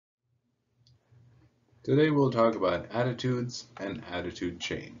Today we'll talk about attitudes and attitude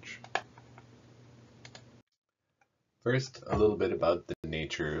change. First, a little bit about the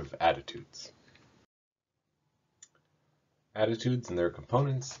nature of attitudes. Attitudes and their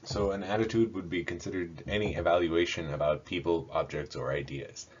components. So an attitude would be considered any evaluation about people, objects, or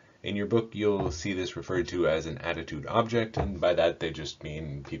ideas. In your book, you'll see this referred to as an attitude object, and by that they just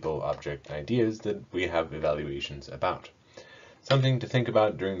mean people, object, and ideas that we have evaluations about. Something to think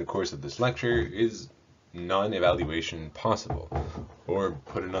about during the course of this lecture is non-evaluation possible? Or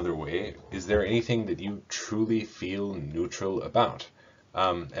put another way, is there anything that you truly feel neutral about?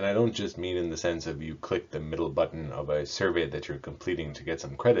 And I don't just mean in the sense of you click the middle button of a survey that you're completing to get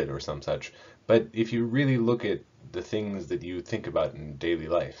some credit or some such, but if you really look at the things that you think about in daily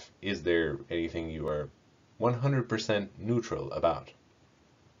life, is there anything you are 100% neutral about?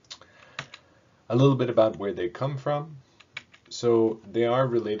 A little bit about where they come from. So they are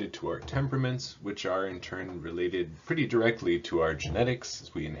related to our temperaments, which are in turn related pretty directly to our genetics,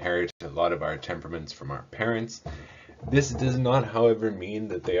 as we inherit a lot of our temperaments from our parents. This does not, however, mean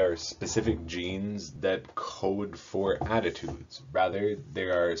that they are specific genes that code for attitudes. Rather,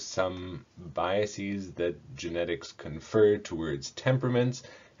 there are some biases that genetics confer towards temperaments,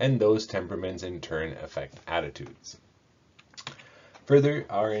 and those temperaments in turn affect attitudes. Further,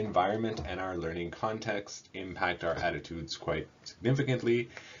 our environment and our learning context impact our attitudes quite significantly.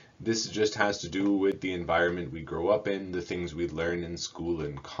 This just has to do with the environment we grow up in, the things we learn in school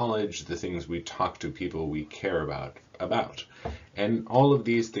and college, the things we talk to people we care about. And all of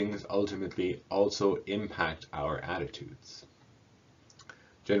these things ultimately also impact our attitudes.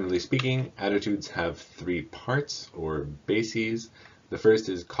 Generally speaking, attitudes have three parts or bases. The first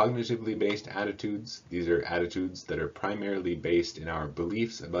is cognitively based attitudes. These are attitudes that are primarily based in our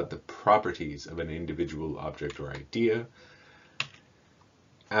beliefs about the properties of an individual object or idea.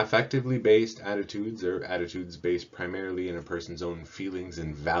 Affectively based attitudes are attitudes based primarily in a person's own feelings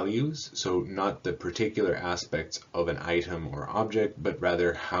and values, so not the particular aspects of an item or object, but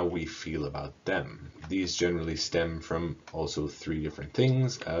rather how we feel about them. These generally stem from also three different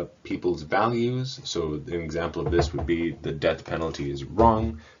things. People's values, so an example of this would be the death penalty is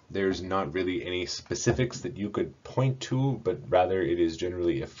wrong. There's not really any specifics that you could point to, but rather it is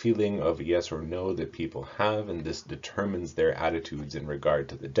generally a feeling of yes or no that people have, and this determines their attitudes in regard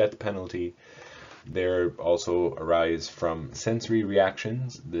to the death penalty. There also arise from sensory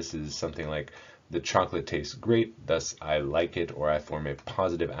reactions. This is something like the chocolate tastes great, thus I like it, or I form a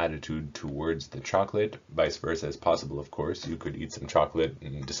positive attitude towards the chocolate. Vice versa is possible, of course. You could eat some chocolate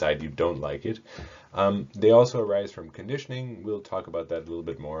and decide you don't like it. They also arise from conditioning. We'll talk about that a little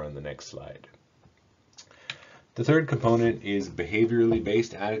bit more on the next slide. The third component is behaviorally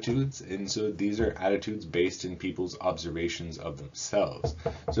based attitudes, and so these are attitudes based in people's observations of themselves.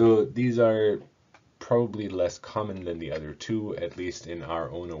 So these are probably less common than the other two, at least in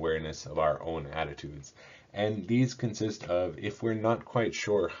our own awareness of our own attitudes. And these consist of, if we're not quite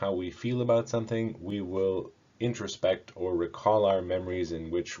sure how we feel about something, we will introspect or recall our memories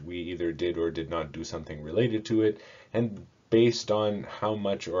in which we either did or did not do something related to it, and based on how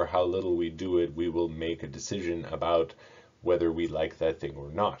much or how little we do it, we will make a decision about whether we like that thing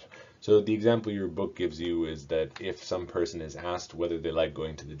or not. So the example your book gives you is that if some person is asked whether they like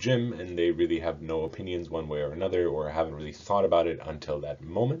going to the gym and they really have no opinions one way or another, or haven't really thought about it until that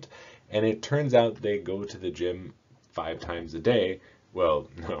moment, and it turns out they go to the gym 5 times a day, well,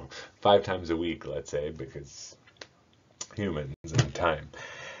 no, 5 times a week, let's say, because humans and time.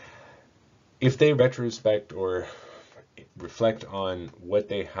 If they retrospect or reflect on what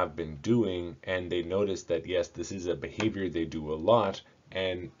they have been doing and they notice that yes, this is a behavior they do a lot,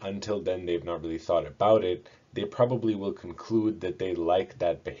 and until then they've not really thought about it, they probably will conclude that they like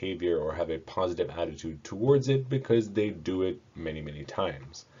that behavior or have a positive attitude towards it because they do it many, many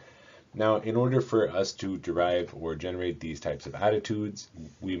times. Now, in order for us to derive or generate these types of attitudes,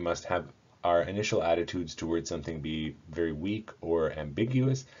 we must have our initial attitudes towards something be very weak or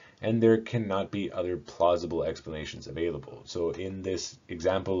ambiguous, and there cannot be other plausible explanations available. So in this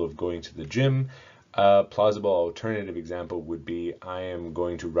example of going to the gym, a plausible alternative example would be I am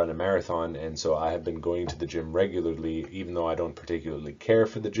going to run a marathon, and so I have been going to the gym regularly, even though I don't particularly care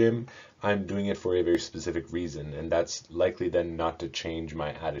for the gym. I'm doing it for a very specific reason, and that's likely then not to change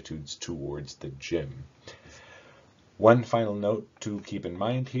my attitudes towards the gym. One final note to keep in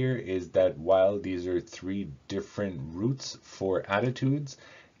mind here is that while these are 3 different routes for attitudes,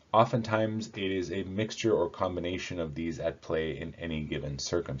 oftentimes it is a mixture or combination of these at play in any given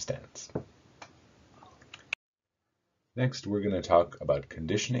circumstance. Next, we're going to talk about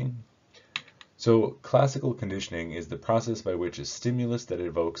conditioning. So classical conditioning is the process by which a stimulus that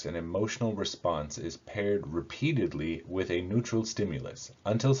evokes an emotional response is paired repeatedly with a neutral stimulus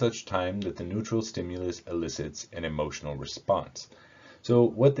until such time that the neutral stimulus elicits an emotional response. So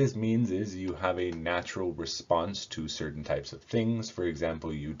what this means is you have a natural response to certain types of things. For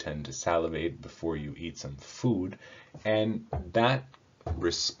example, you tend to salivate before you eat some food, and that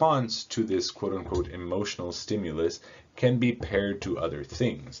response to this quote-unquote emotional stimulus can be paired to other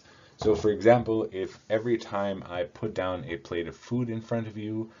things. So for example, if every time I put down a plate of food in front of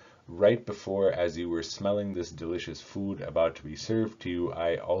you, right before as you were smelling this delicious food about to be served to you,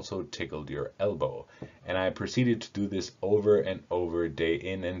 I also tickled your elbow. And I proceeded to do this over and over, day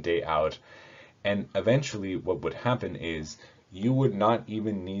in and day out. And eventually what would happen is you would not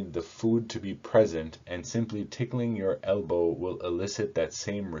even need the food to be present, and simply tickling your elbow will elicit that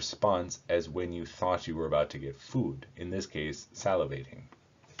same response as when you thought you were about to get food, in this case, salivating.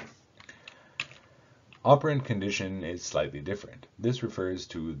 Operant condition is slightly different. This refers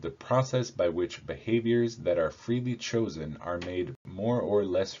to the process by which behaviors that are freely chosen are made more or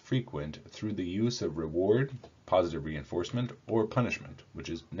less frequent through the use of reward, positive reinforcement, or punishment, which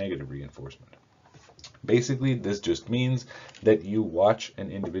is negative reinforcement. Basically, this just means that you watch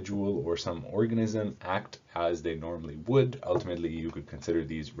an individual or some organism act as they normally would. Ultimately, you could consider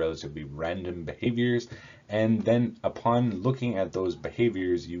these relatively random behaviors, and then upon looking at those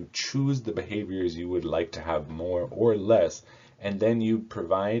behaviors, you choose the behaviors you would like to have more or less, and then you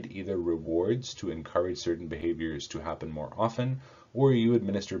provide either rewards to encourage certain behaviors to happen more often, or you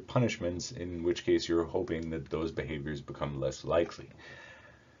administer punishments, in which case you're hoping that those behaviors become less likely.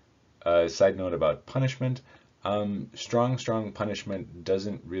 Side note about punishment, strong punishment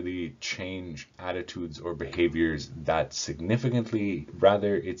doesn't really change attitudes or behaviors that significantly.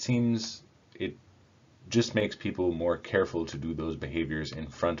 Rather, it seems it just makes people more careful to do those behaviors in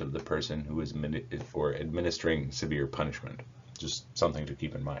front of the person who is administering severe punishment. Just something to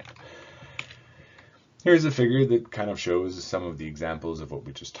keep in mind. Here's a figure that kind of shows some of the examples of what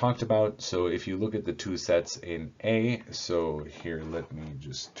we just talked about. So if you look at the two sets in A, so here, let me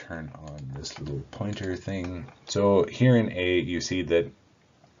just turn on this little pointer thing. So here in A, you see that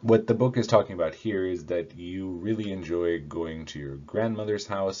what the book is talking about here is that you really enjoy going to your grandmother's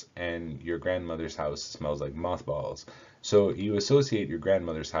house, and your grandmother's house smells like mothballs. So you associate your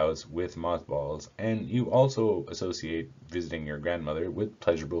grandmother's house with mothballs, and you also associate visiting your grandmother with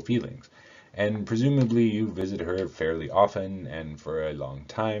pleasurable feelings. And presumably you visit her fairly often and for a long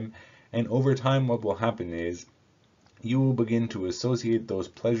time. And over time, what will happen is you will begin to associate those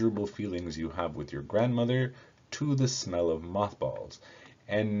pleasurable feelings you have with your grandmother to the smell of mothballs.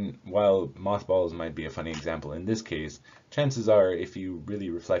 And while mothballs might be a funny example in this case, chances are, if you really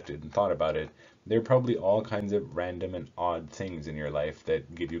reflected and thought about it, there are probably all kinds of random and odd things in your life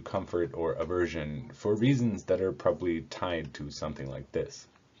that give you comfort or aversion for reasons that are probably tied to something like this.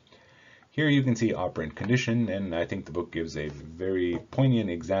 Here you can see operant condition, and I think the book gives a very poignant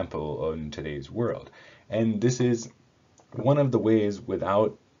example in today's world. And this is one of the ways,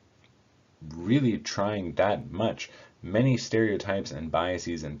 without really trying that much, many stereotypes and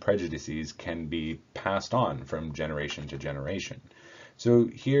biases and prejudices can be passed on from generation to generation. So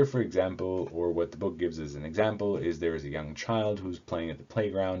here, for example, or what the book gives as an example, is there is a young child who's playing at the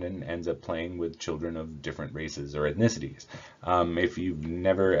playground and ends up playing with children of different races or ethnicities. If you've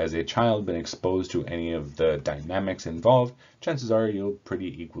never, as a child, been exposed to any of the dynamics involved, chances are you'll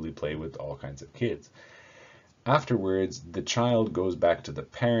pretty equally play with all kinds of kids. Afterwards, the child goes back to the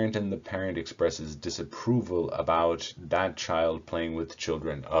parent, and the parent expresses disapproval about that child playing with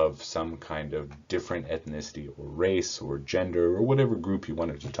children of some kind of different ethnicity or race or gender or whatever group you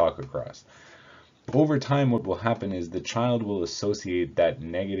wanted to talk across. Over time, what will happen is the child will associate that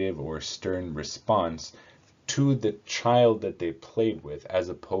negative or stern response to the child that they played with, as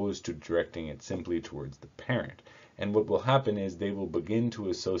opposed to directing it simply towards the parent. And what will happen is they will begin to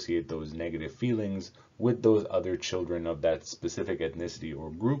associate those negative feelings with those other children of that specific ethnicity or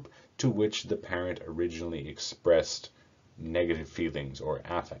group to which the parent originally expressed negative feelings or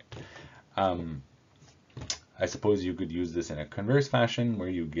affect. I suppose you could use this in a converse fashion where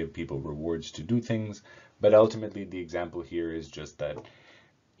you give people rewards to do things, but ultimately the example here is just that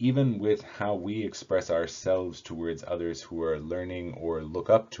even with how we express ourselves towards others who are learning or look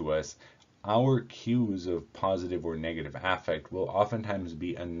up to us, our cues of positive or negative affect will oftentimes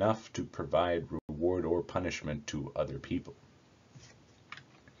be enough to provide reward or punishment to other people.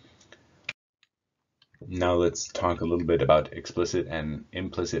 Now let's talk a little bit about explicit and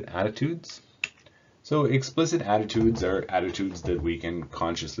implicit attitudes. So explicit attitudes are attitudes that we can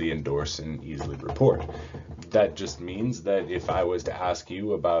consciously endorse and easily report. That just means that if I was to ask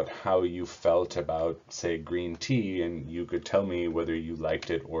you about how you felt about, say, green tea, and you could tell me whether you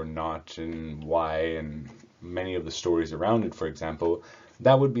liked it or not and why, and many of the stories around it, for example,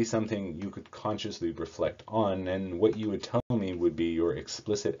 that would be something you could consciously reflect on, and what you would tell me would be your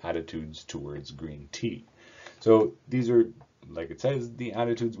explicit attitudes towards green tea. So these are, like it says, the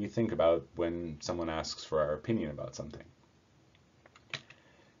attitudes we think about when someone asks for our opinion about something.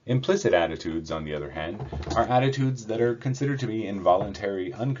 Implicit attitudes, on the other hand, are attitudes that are considered to be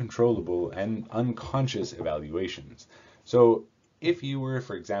involuntary, uncontrollable, and unconscious evaluations. So if you were,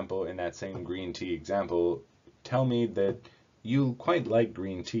 for example, in that same green tea example, tell me that you quite like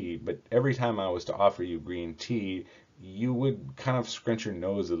green tea, but every time I was to offer you green tea, you would kind of scrunch your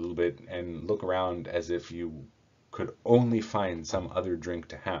nose a little bit and look around as if you could only find some other drink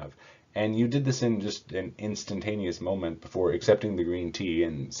to have. And you did this in just an instantaneous moment before accepting the green tea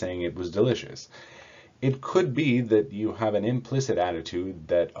and saying it was delicious. It could be that you have an implicit attitude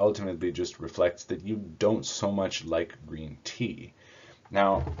that ultimately just reflects that you don't so much like green tea.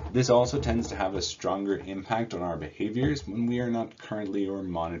 Now, this also tends to have a stronger impact on our behaviors when we are not currently or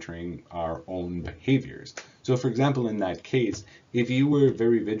monitoring our own behaviors. So for example, in that case, if you were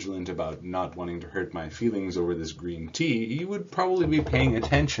very vigilant about not wanting to hurt my feelings over this green tea, you would probably be paying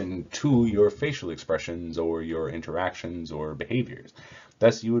attention to your facial expressions or your interactions or behaviors.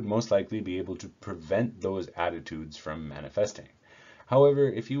 Thus, you would most likely be able to prevent those attitudes from manifesting. However,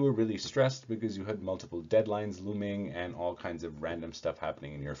 if you were really stressed because you had multiple deadlines looming and all kinds of random stuff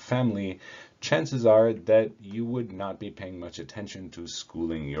happening in your family, chances are that you would not be paying much attention to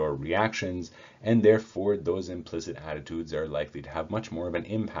schooling your reactions, and therefore those implicit attitudes are likely to have much more of an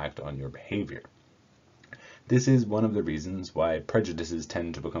impact on your behavior. This is one of the reasons why prejudices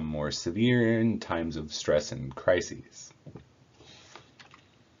tend to become more severe in times of stress and crises.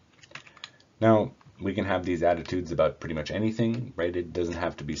 Now, we can have these attitudes about pretty much anything, right? It doesn't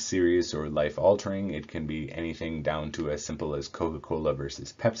have to be serious or life-altering. It can be anything down to as simple as Coca-Cola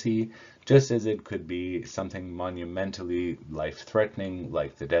versus Pepsi, just as it could be something monumentally life-threatening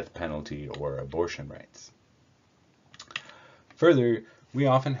like the death penalty or abortion rights. Further, we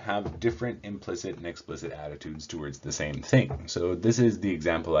often have different implicit and explicit attitudes towards the same thing. So this is the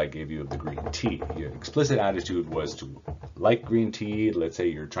example I gave you of the green tea. Your explicit attitude was to like green tea. Let's say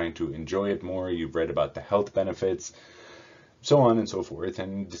you're trying to enjoy it more. You've read about the health benefits, so on and so forth,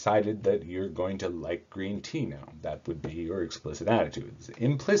 and decided that you're going to like green tea now. That would be your explicit attitudes.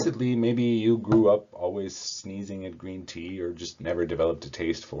 Implicitly, maybe you grew up always sneezing at green tea or just never developed a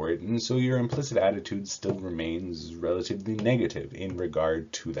taste for it, and so your implicit attitude still remains relatively negative in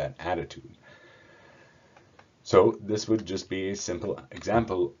regard to that attitude. So this would just be a simple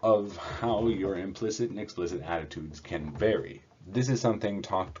example of how your implicit and explicit attitudes can vary. This is something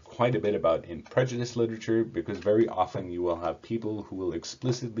talked quite a bit about in prejudice literature because very often you will have people who will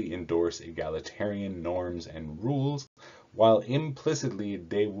explicitly endorse egalitarian norms and rules, while implicitly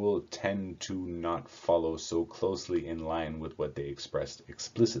they will tend to not follow so closely in line with what they expressed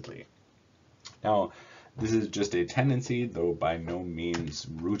explicitly. Now, this is just a tendency, though by no means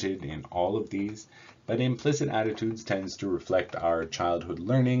rooted in all of these, but implicit attitudes tends to reflect our childhood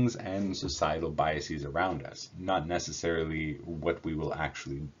learnings and societal biases around us, not necessarily what we will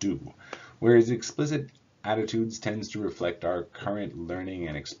actually do. Whereas explicit attitudes tends to reflect our current learning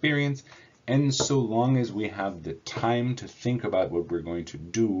and experience, and so long as we have the time to think about what we're going to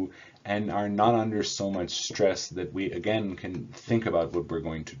do and are not under so much stress that we again can think about what we're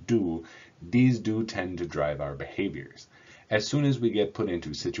going to do, these do tend to drive our behaviors. As soon as we get put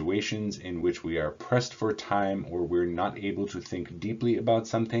into situations in which we are pressed for time or we're not able to think deeply about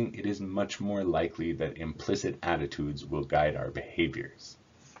something, it is much more likely that implicit attitudes will guide our behaviors.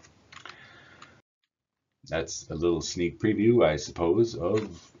 That's a little sneak preview, I suppose,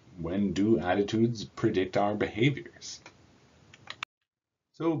 of when do attitudes predict our behaviors.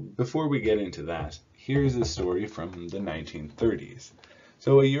 So before we get into that, here's a story from the 1930s.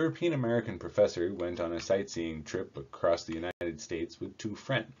 So a European-American professor went on a sightseeing trip across the United States with two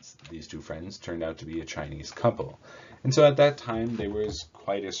friends. These two friends turned out to be a Chinese couple. And so at that time, there was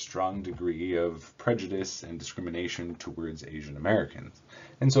quite a strong degree of prejudice and discrimination towards Asian Americans.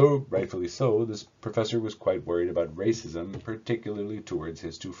 And so, rightfully so, this professor was quite worried about racism, particularly towards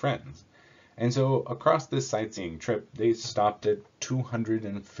his two friends. And so across this sightseeing trip, they stopped at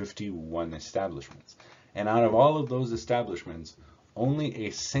 251 establishments. And out of all of those establishments, only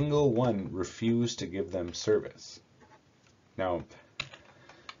a single one refused to give them service. Now,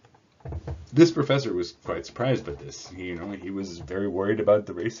 this professor was quite surprised by this. He was very worried about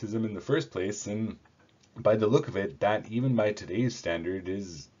the racism in the first place, and by the look of it, that even by today's standard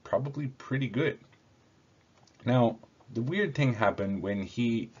is probably pretty good. Now, the weird thing happened when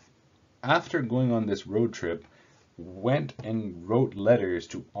he, after going on this road trip, went and wrote letters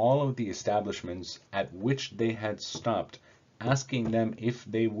to all of the establishments at which they had stopped, asking them if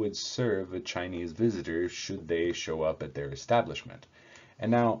they would serve a Chinese visitor should they show up at their establishment.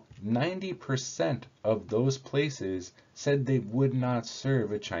 And now 90% of those places said they would not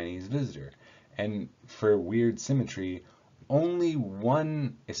serve a Chinese visitor. And for weird symmetry, only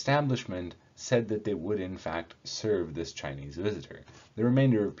one establishment said that they would in fact serve this Chinese visitor. The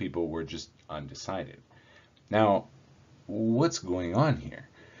remainder of people were just undecided. Now, what's going on here?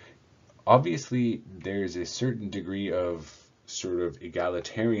 Obviously, there's a certain degree of sort of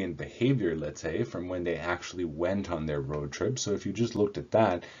egalitarian behavior, let's say, from when they actually went on their road trip. So if you just looked at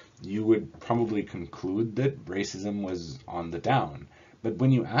that, you would probably conclude that racism was on the down. But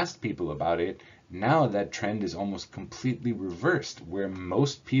when you asked people about it, now that trend is almost completely reversed, where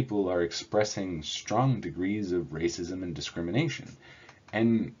most people are expressing strong degrees of racism and discrimination.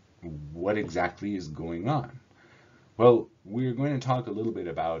 And what exactly is going on? Well, we're going to talk a little bit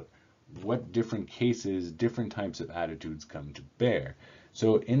about what different cases, different types of attitudes come to bear.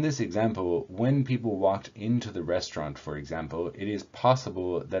 So in this example, when people walked into the restaurant, for example, it is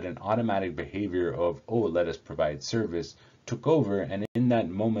possible that an automatic behavior of, oh, let us provide service, took over, and in that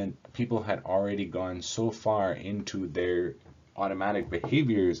moment, people had already gone so far into their automatic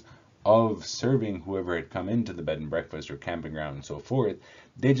behaviors of serving whoever had come into the bed and breakfast or camping ground and so forth,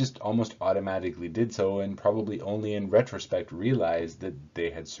 they just almost automatically did so and probably only in retrospect realized that they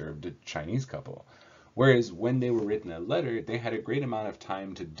had served a Chinese couple. Whereas when they were written a letter, they had a great amount of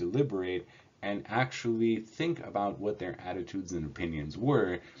time to deliberate and actually think about what their attitudes and opinions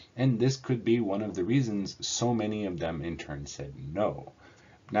were, and this could be one of the reasons so many of them in turn said no.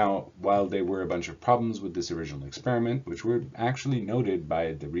 Now, while there were a bunch of problems with this original experiment, which were actually noted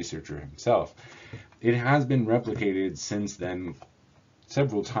by the researcher himself, it has been replicated since then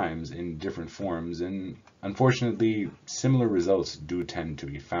several times in different forms, and unfortunately, similar results do tend to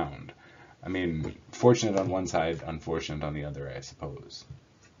be found. I mean, fortunate on one side, unfortunate on the other, I suppose.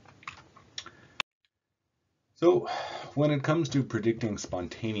 So when it comes to predicting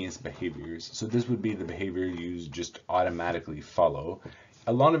spontaneous behaviors, so this would be the behavior you just automatically follow.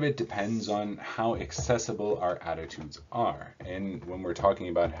 A lot of it depends on how accessible our attitudes are. And when we're talking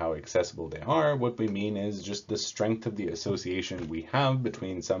about how accessible they are, what we mean is just the strength of the association we have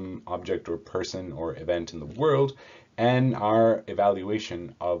between some object or person or event in the world and our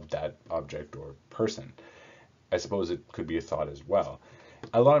evaluation of that object or person. I suppose it could be a thought as well.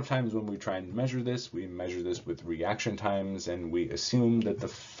 A lot of times when we try and measure this, we measure this with reaction times, and we assume that the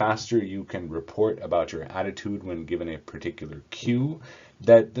faster you can report about your attitude when given a particular cue,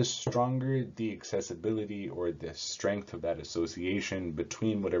 that the stronger the accessibility or the strength of that association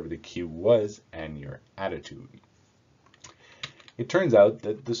between whatever the cue was and your attitude. It turns out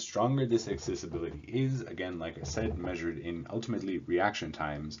that the stronger this accessibility is, again, like I said, measured in ultimately reaction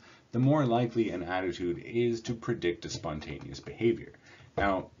times, the more likely an attitude is to predict a spontaneous behavior.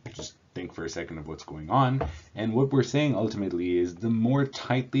 Now, just think for a second of what's going on, and what we're saying ultimately is the more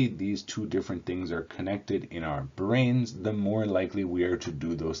tightly these two different things are connected in our brains, the more likely we are to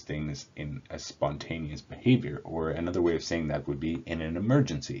do those things in a spontaneous behavior, or another way of saying that would be in an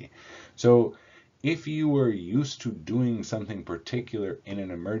emergency. So if you were used to doing something particular in an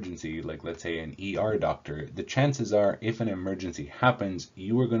emergency, like let's say an ER doctor, the chances are if an emergency happens,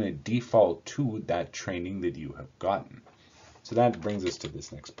 you are going to default to that training that you have gotten. So that brings us to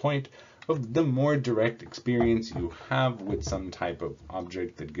this next point of the more direct experience you have with some type of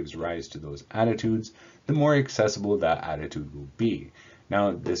object that gives rise to those attitudes, the more accessible that attitude will be.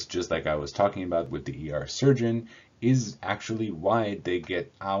 Now, this, just like I was talking about with the ER surgeon, is actually why they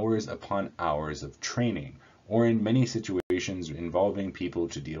get hours upon hours of training. Or in many situations involving people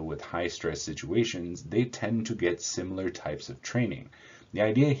to deal with high stress situations, they tend to get similar types of training. The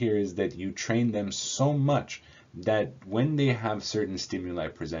idea here is that you train them so much that when they have certain stimuli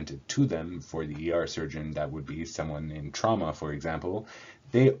presented to them, for the ER surgeon, that would be someone in trauma, for example,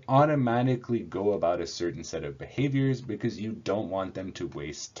 they automatically go about a certain set of behaviors because you don't want them to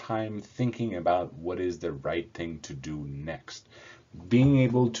waste time thinking about what is the right thing to do next. Being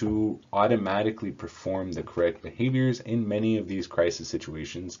able to automatically perform the correct behaviors in many of these crisis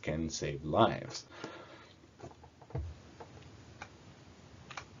situations can save lives.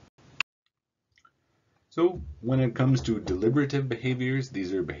 So when it comes to deliberative behaviors,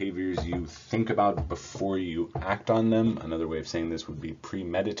 these are behaviors you think about before you act on them. Another way of saying this would be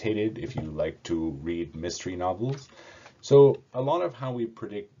premeditated if you like to read mystery novels. So a lot of how we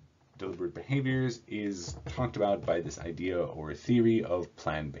predict deliberate behaviors is talked about by this idea or theory of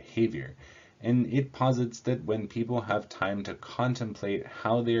planned behavior. And it posits that when people have time to contemplate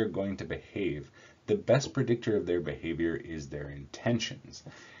how they are going to behave, the best predictor of their behavior is their intentions.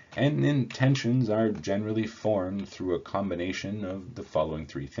 And intentions are generally formed through a combination of the following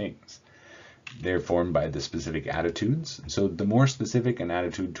three things. They're formed by the specific attitudes. So the more specific an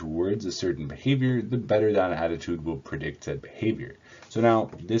attitude towards a certain behavior, the better that attitude will predict that behavior. So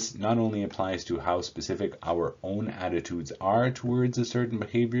now this not only applies to how specific our own attitudes are towards a certain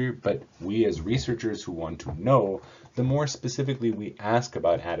behavior, but we as researchers who want to know, the more specifically we ask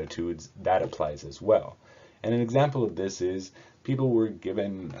about attitudes, that applies as well. And an example of this is people were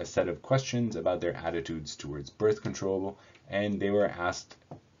given a set of questions about their attitudes towards birth control, and they were asked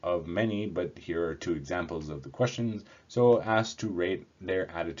of many, but here are two examples of the questions. So asked to rate their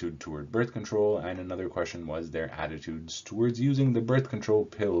attitude toward birth control, and another question was their attitudes towards using the birth control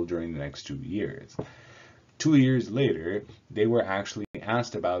pill during the next 2 years. 2 years later, they were actually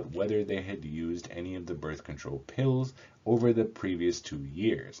asked about whether they had used any of the birth control pills over the previous 2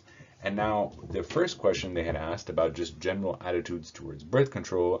 years. And now the first question they had asked about just general attitudes towards birth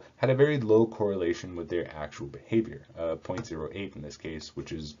control had a very low correlation with their actual behavior, 0.08 in this case,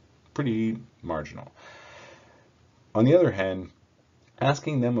 which is pretty marginal. On the other hand,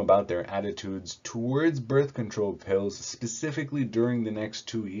 asking them about their attitudes towards birth control pills specifically during the next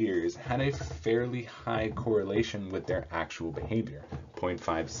 2 years had a fairly high correlation with their actual behavior,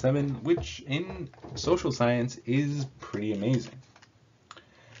 0.57, which in social science is pretty amazing.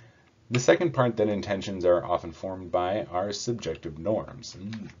 The second part that intentions are often formed by are subjective norms.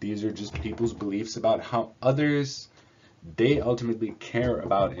 And these are just people's beliefs about how others they ultimately care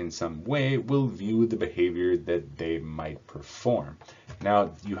about in some way will view the behavior that they might perform.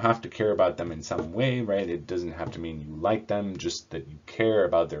 Now, you have to care about them in some way, right? It doesn't have to mean you like them, just that you care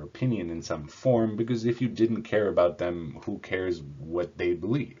about their opinion in some form, because if you didn't care about them, who cares what they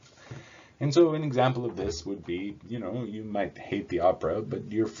believe? And so an example of this would be, you might hate the opera,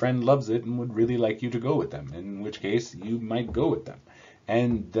 but your friend loves it and would really like you to go with them, in which case you might go with them.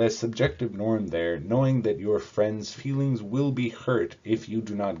 And the subjective norm there, knowing that your friend's feelings will be hurt if you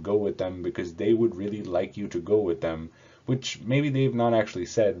do not go with them because they would really like you to go with them, which maybe they've not actually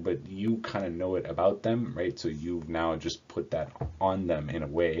said, but you kind of know it about them, right? So you've now just put that on them in a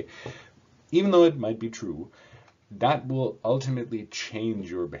way, even though it might be true. That will ultimately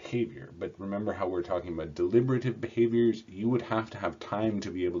change your behavior. But remember how we're talking about deliberative behaviors? You would have to have time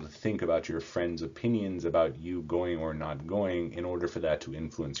to be able to think about your friend's opinions about you going or not going in order for that to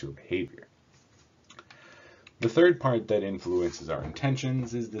influence your behavior. The third part that influences our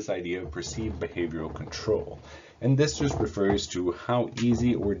intentions is this idea of perceived behavioral control. And this just refers to how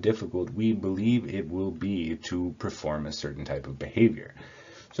easy or difficult we believe it will be to perform a certain type of behavior.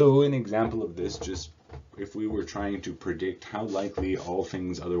 So an example of this, just if we were trying to predict how likely, all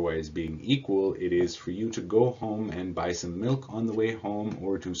things otherwise being equal, it is for you to go home and buy some milk on the way home,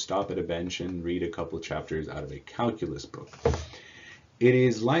 or to stop at a bench and read a couple chapters out of a calculus book. It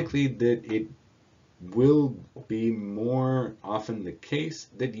is likely that it will be more often the case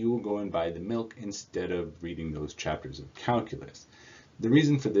that you will go and buy the milk instead of reading those chapters of calculus. The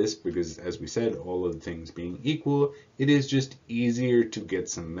reason for this, because as we said, all of the things being equal, it is just easier to get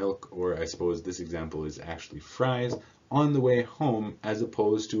some milk, or I suppose this example is actually fries, on the way home, as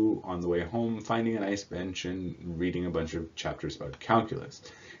opposed to on the way home finding a nice bench and reading a bunch of chapters about calculus.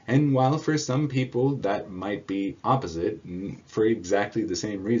 And while for some people that might be opposite, for exactly the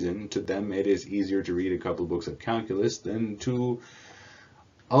same reason, to them it is easier to read a couple books of calculus than to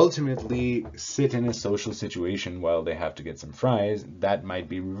ultimately sit in a social situation while they have to get some fries. That might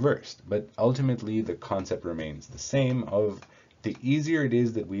be reversed, but ultimately the concept remains the same of the easier it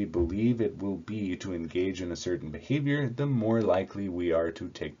is that we believe it will be to engage in a certain behavior, the more likely we are to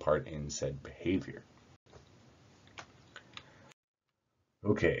take part in said behavior.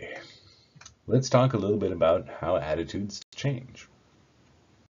 Okay, let's talk a little bit about how attitudes change.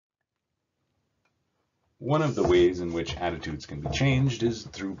 One of the ways in which attitudes can be changed is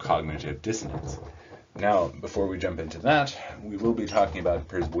through cognitive dissonance. Now, before we jump into that, we will be talking about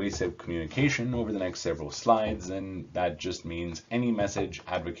persuasive communication over the next several slides, and that just means any message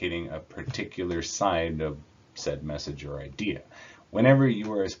advocating a particular side of said message or idea. Whenever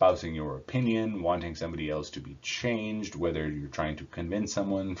you are espousing your opinion, wanting somebody else to be changed, whether you're trying to convince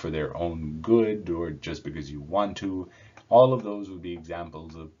someone for their own good or just because you want to, all of those would be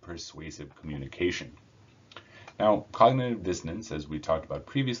examples of persuasive communication. Now, cognitive dissonance, as we talked about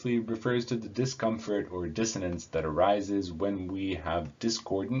previously, refers to the discomfort or dissonance that arises when we have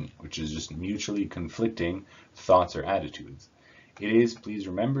discordant, which is just mutually conflicting, thoughts or attitudes. It is, please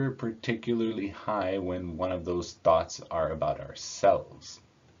remember, particularly high when one of those thoughts are about ourselves.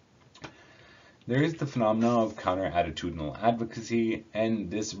 There is the phenomenon of counter-attitudinal advocacy,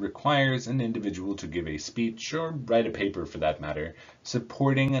 and this requires an individual to give a speech, or write a paper for that matter,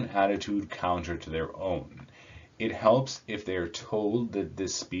 supporting an attitude counter to their own. It helps if they are told that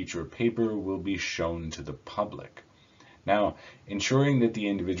this speech or paper will be shown to the public. Now, ensuring that the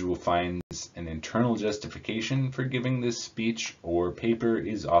individual finds an internal justification for giving this speech or paper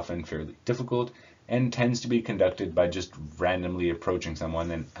is often fairly difficult and tends to be conducted by just randomly approaching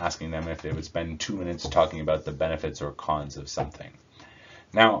someone and asking them if they would spend 2 minutes talking about the benefits or cons of something.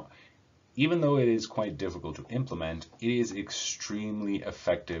 Now, even though it is quite difficult to implement, it is extremely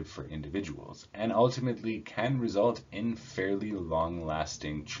effective for individuals and ultimately can result in fairly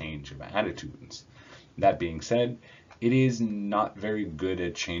long-lasting change of attitudes. That being said, it is not very good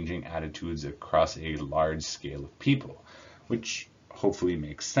at changing attitudes across a large scale of people, which hopefully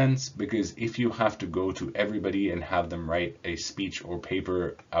makes sense, because if you have to go to everybody and have them write a speech or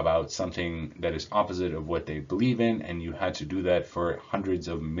paper about something that is opposite of what they believe in, and you had to do that for hundreds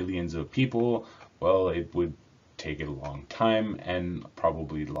of millions of people, well, it would take a long time and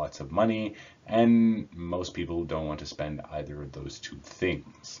probably lots of money, and most people don't want to spend either of those two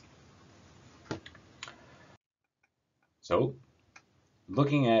things. So,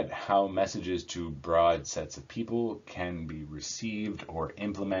 looking at how messages to broad sets of people can be received or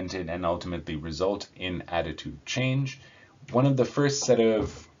implemented and ultimately result in attitude change, one of the first set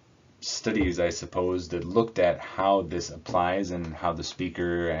of studies, I suppose, that looked at how this applies and how the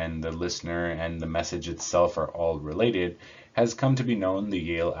speaker and the listener and the message itself are all related has come to be known the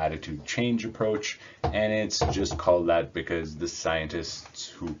Yale Attitude Change Approach, and it's just called that because the scientists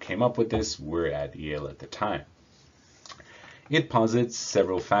who came up with this were at Yale at the time. It posits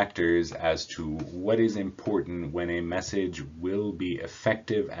several factors as to what is important when a message will be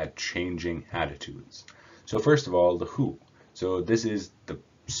effective at changing attitudes. So first of all, the who. So this is the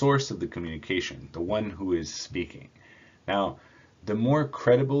source of the communication, the one who is speaking. Now, the more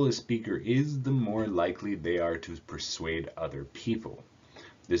credible a speaker is, the more likely they are to persuade other people.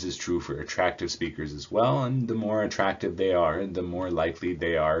 This is true for attractive speakers as well, and the more attractive they are, the more likely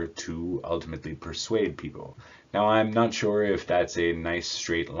they are to ultimately persuade people. Now, I'm not sure if that's a nice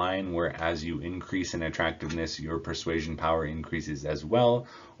straight line where as you increase in attractiveness, your persuasion power increases as well,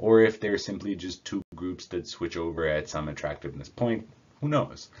 or if they're simply just two groups that switch over at some attractiveness point. Who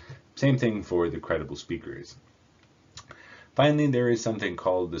knows? Same thing for the credible speakers. Finally, there is something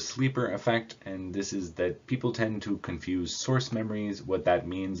called the sleeper effect, and this is that people tend to confuse source memories. What that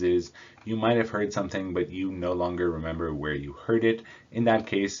means is you might have heard something, but you no longer remember where you heard it. In that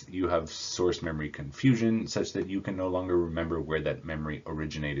case, you have source memory confusion, such that you can no longer remember where that memory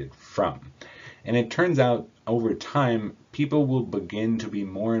originated from. And it turns out, over time, people will begin to be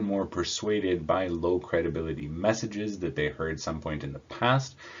more and more persuaded by low credibility messages that they heard some point in the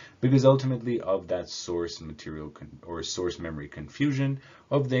past, because ultimately of that source material or source memory confusion,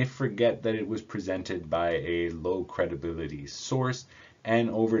 of they forget that it was presented by a low credibility source, and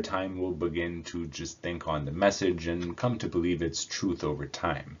over time will begin to just think on the message and come to believe its truth over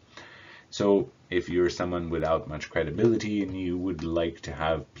time. So if you're someone without much credibility and you would like to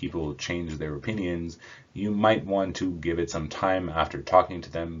have people change their opinions, you might want to give it some time after talking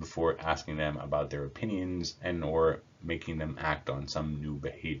to them before asking them about their opinions and or making them act on some new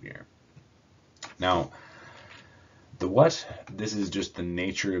behavior. Now, the what, this is just the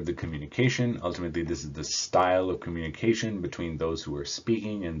nature of the communication. Ultimately, this is the style of communication between those who are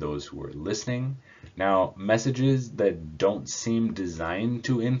speaking and those who are listening. Now, messages that don't seem designed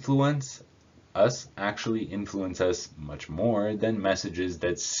to influence us actually influence us much more than messages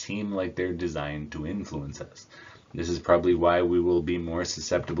that seem like they're designed to influence us. This is probably why we will be more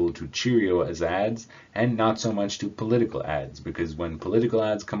susceptible to Cheerio as ads and not so much to political ads, because when political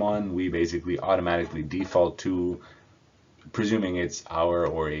ads come on, we basically automatically default to, presuming it's our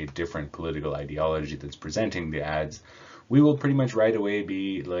or a different political ideology that's presenting the ads, we will pretty much right away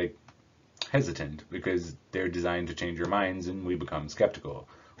be like hesitant because they're designed to change our minds and we become skeptical.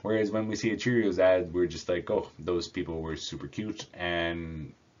 Whereas when we see a Cheerios ad, we're just like, oh, those people were super cute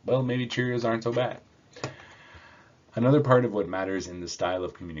and, well, maybe Cheerios aren't so bad. Another part of what matters in the style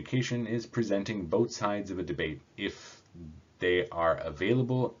of communication is presenting both sides of a debate if they are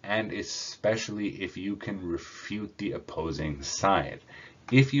available, and especially if you can refute the opposing side.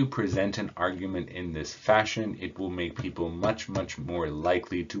 If you present an argument in this fashion, it will make people much, much more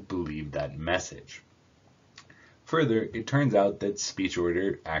likely to believe that message. Further, it turns out that speech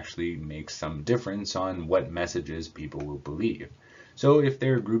order actually makes some difference on what messages people will believe. So if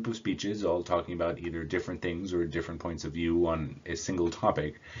they're a group of speeches all talking about either different things or different points of view on a single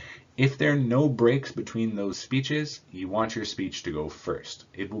topic, if there are no breaks between those speeches, you want your speech to go first.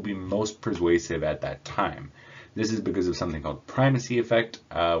 It will be most persuasive at that time. This is because of something called primacy effect.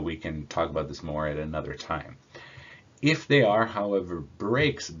 We can talk about this more at another time. If there are, however,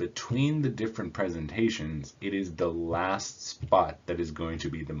 breaks between the different presentations, it is the last spot that is going to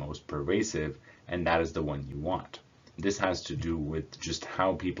be the most pervasive, and that is the one you want. This has to do with just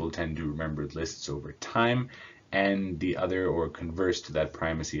how people tend to remember lists over time, and the other, or converse to that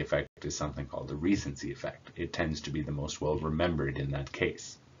primacy effect, is something called the recency effect. It tends to be the most well remembered in that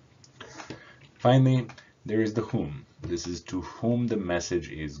case. Finally, there is the whom. This is to whom the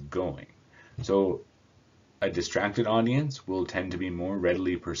message is going. So a distracted audience will tend to be more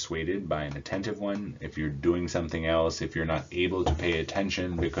readily persuaded by an attentive one. If you're doing something else, if you're not able to pay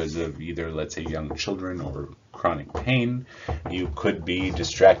attention because of either, let's say, young children or chronic pain, you could be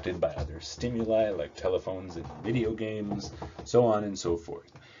distracted by other stimuli like telephones and video games, so on and so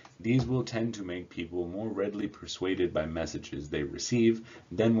forth. These will tend to make people more readily persuaded by messages they receive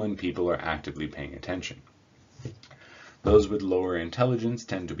than when people are actively paying attention. Those with lower intelligence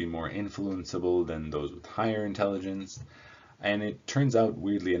tend to be more influenceable than those with higher intelligence. And it turns out,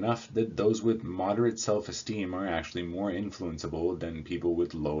 weirdly enough, that those with moderate self-esteem are actually more influenceable than people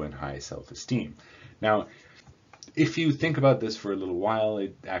with low and high self-esteem. Now, if you think about this for a little while,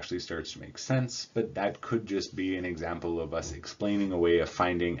 it actually starts to make sense, but that could just be an example of us explaining away a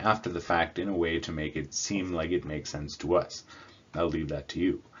finding after the fact in a way to make it seem like it makes sense to us. I'll leave that to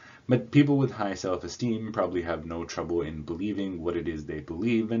you. But people with high self-esteem probably have no trouble in believing what it is they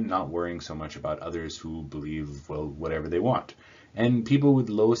believe and not worrying so much about others who believe, well, whatever they want. And people with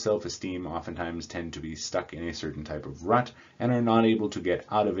low self-esteem oftentimes tend to be stuck in a certain type of rut and are not able to get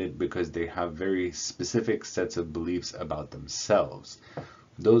out of it because they have very specific sets of beliefs about themselves.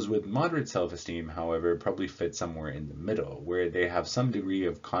 Those with moderate self-esteem, however, probably fit somewhere in the middle, where they have some degree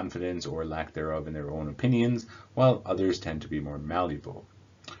of confidence or lack thereof in their own opinions, while others tend to be more malleable.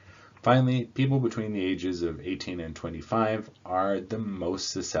 Finally, people between the ages of 18 and 25 are the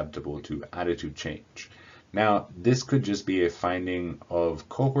most susceptible to attitude change. Now, this could just be a finding of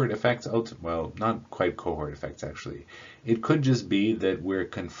cohort effects, well, not quite cohort effects actually. It could just be that we're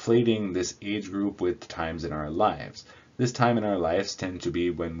conflating this age group with times in our lives. This time in our lives tend to be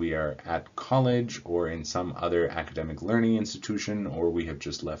when we are at college or in some other academic learning institution, or we have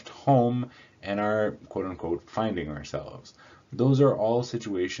just left home and are quote-unquote finding ourselves. Those are all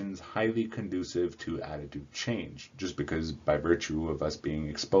situations highly conducive to attitude change, just because by virtue of us being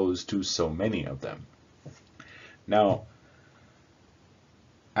exposed to so many of them. Now,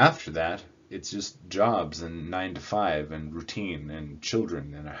 after that, it's just jobs and 9 to 5 and routine and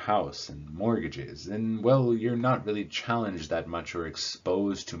children and a house and mortgages. And, well, you're not really challenged that much or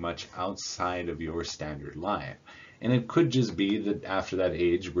exposed to much outside of your standard life. And it could just be that after that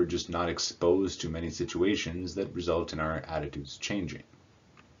age, we're just not exposed to many situations that result in our attitudes changing.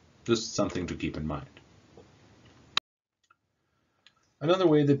 Just something to keep in mind. Another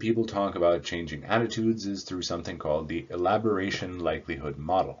way that people talk about changing attitudes is through something called the elaboration likelihood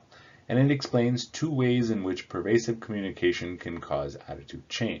model. And it explains 2 ways in which pervasive communication can cause attitude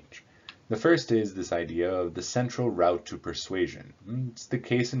change. The first is this idea of the central route to persuasion. It's the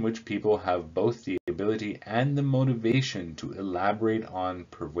case in which people have both the ability and the motivation to elaborate on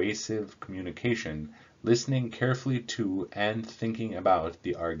pervasive communication, listening carefully to and thinking about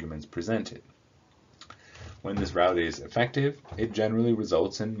the arguments presented. When this route is effective, it generally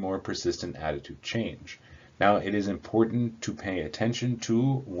results in more persistent attitude change. Now, it is important to pay attention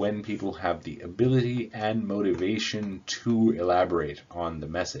to when people have the ability and motivation to elaborate on the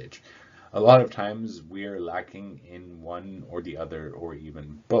message. A lot of times we are lacking in one or the other or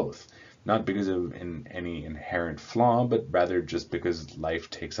even both, not because of any inherent flaw, but rather just because life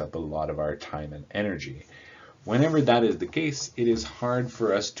takes up a lot of our time and energy. Whenever that is the case, it is hard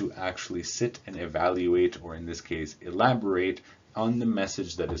for us to actually sit and evaluate, or in this case, elaborate on the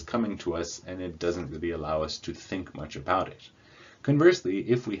message that is coming to us, and it doesn't really allow us to think much about it. Conversely,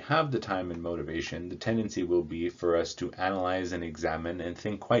 if we have the time and motivation, the tendency will be for us to analyze and examine and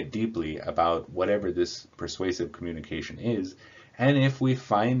think quite deeply about whatever this persuasive communication is, and if we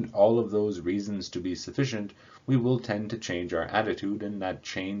find all of those reasons to be sufficient, we will tend to change our attitude, and that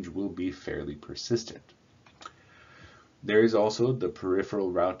change will be fairly persistent. There is also the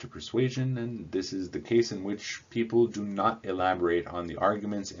peripheral route to persuasion, and this is the case in which people do not elaborate on the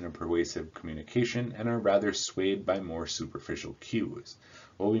arguments in a persuasive communication and are rather swayed by more superficial cues.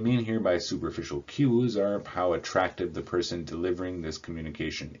 What we mean here by superficial cues are how attractive the person delivering this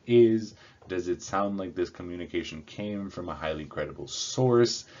communication is. Does it sound like this communication came from a highly credible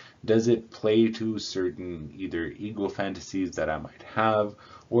source? Does it play to certain either ego fantasies that I might have,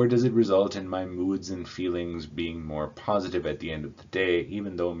 or does it result in my moods and feelings being more positive at the end of the day,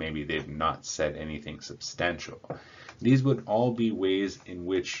 even though maybe they've not said anything substantial? These would all be ways in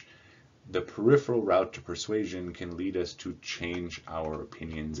which the peripheral route to persuasion can lead us to change our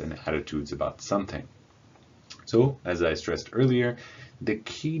opinions and attitudes about something. So, as I stressed earlier, the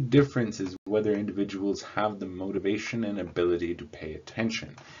key difference is whether individuals have the motivation and ability to pay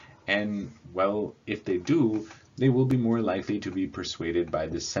attention. And, well, if they do, they will be more likely to be persuaded by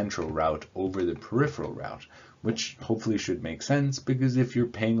the central route over the peripheral route, which hopefully should make sense, because if you're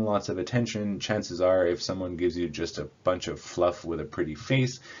paying lots of attention, chances are if someone gives you just a bunch of fluff with a pretty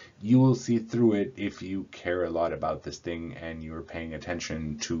face, you will see through it if you care a lot about this thing and you're paying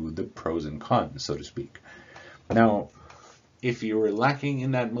attention to the pros and cons, so to speak. Now, if you're lacking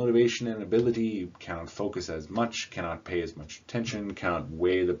in that motivation and ability, you cannot focus as much, cannot pay as much attention, cannot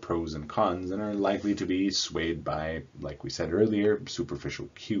weigh the pros and cons, and are likely to be swayed by, like we said earlier, superficial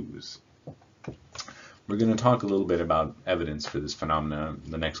cues. We're going to talk a little bit about evidence for this phenomena in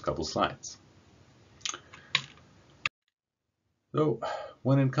the next couple slides. So,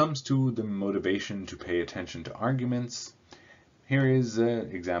 when it comes to the motivation to pay attention to arguments, here is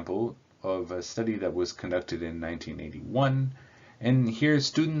an example of a study that was conducted in 1981, and here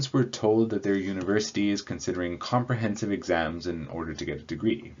students were told that their university is considering comprehensive exams in order to get a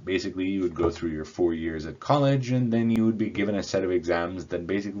degree. Basically, you would go through your 4 years at college, and then you would be given a set of exams that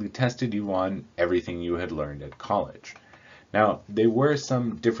basically tested you on everything you had learned at college. Now, there were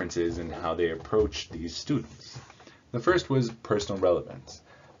some differences in how they approached these students. The first was personal relevance.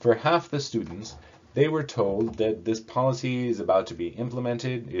 For half the students, they were told that this policy is about to be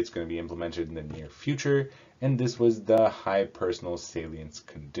implemented, it's going to be implemented in the near future, and this was the high personal salience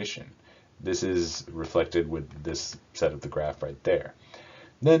condition. This is reflected with this set of the graph right there.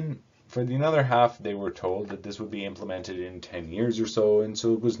 Then, for the other half, they were told that this would be implemented in 10 years or so, and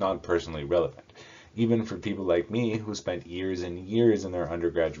so it was not personally relevant. Even for people like me, who spent years and years in their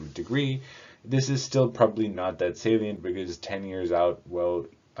undergraduate degree, this is still probably not that salient, because 10 years out, well,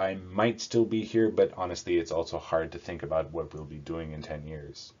 I might still be here, but honestly, it's also hard to think about what we'll be doing in 10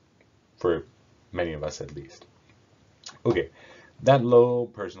 years, for many of us at least. Okay, that low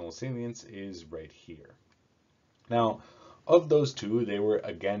personal salience is right here. Now, of those two, they were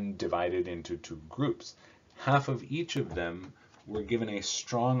again divided into two groups. Half of each of them were given a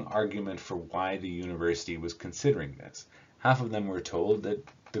strong argument for why the university was considering this. Half of them were told that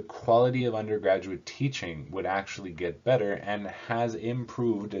the quality of undergraduate teaching would actually get better and has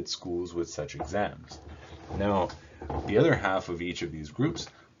improved at schools with such exams. Now, the other half of each of these groups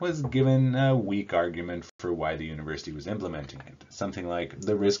was given a weak argument for why the university was implementing it. Something like,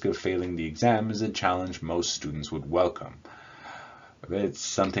 the risk of failing the exam is a challenge most students would welcome. It's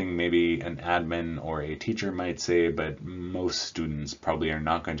something maybe an admin or a teacher might say, but most students probably are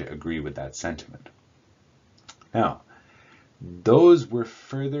not going to agree with that sentiment. Now, those were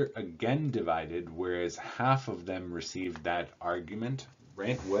further again divided, whereas half of them received that argument,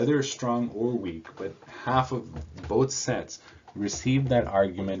 right? Whether strong or weak, but half of both sets received that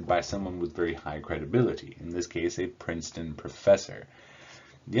argument by someone with very high credibility, in this case, a Princeton professor.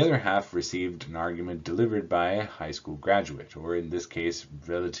 The other half received an argument delivered by a high school graduate, or in this case,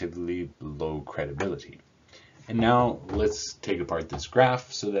 relatively low credibility. And now let's take apart this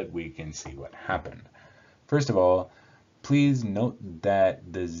graph so that we can see what happened. First of all, please note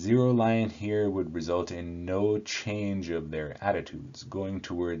that the zero line here would result in no change of their attitudes. Going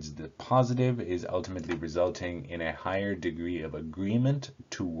towards the positive is ultimately resulting in a higher degree of agreement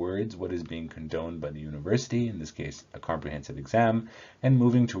towards what is being condoned by the university, in this case, a comprehensive exam, and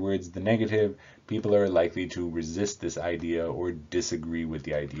moving towards the negative, people are likely to resist this idea or disagree with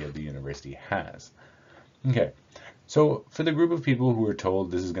the idea the university has. Okay. So for the group of people who are told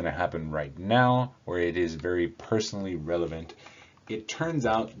this is going to happen right now, or it is very personally relevant, it turns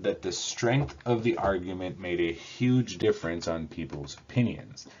out that the strength of the argument made a huge difference on people's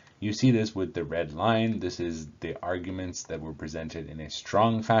opinions. You see this with the red line. This is the arguments that were presented in a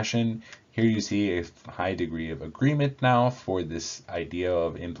strong fashion. Here you see a high degree of agreement now for this idea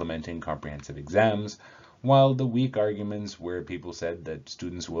of implementing comprehensive exams, while the weak arguments where people said that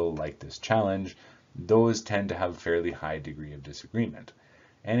students will like this challenge, those tend to have a fairly high degree of disagreement.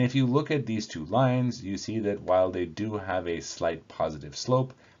 And if you look at these two lines, you see that while they do have a slight positive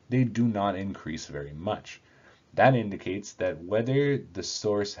slope, they do not increase very much. That indicates that whether the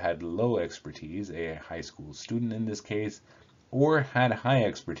source had low expertise, a high school student in this case, or had high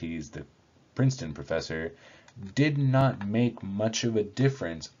expertise, the Princeton professor, did not make much of a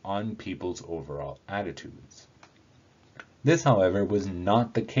difference on people's overall attitudes. This, however, was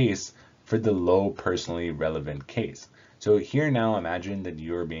not the case for the low personally relevant case. So here now imagine that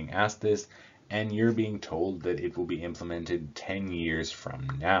you're being asked this and you're being told that it will be implemented 10 years from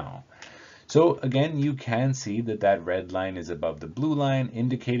now. So again, you can see that that red line is above the blue line,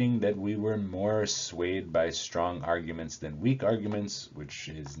 indicating that we were more swayed by strong arguments than weak arguments, which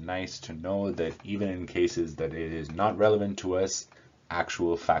is nice to know that even in cases that it is not relevant to us,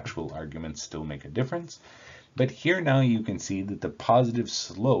 actual factual arguments still make a difference. But here now you can see that the positive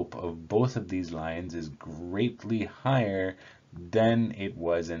slope of both of these lines is greatly higher than it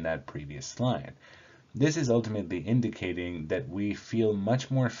was in that previous line. This is ultimately indicating that we feel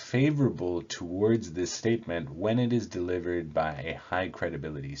much more favorable towards this statement when it is delivered by a high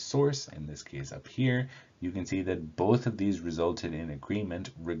credibility source. In this case up here, you can see that both of these resulted in agreement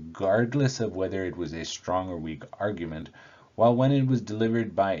regardless of whether it was a strong or weak argument, while when it was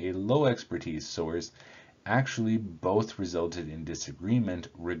delivered by a low expertise source, actually both resulted in disagreement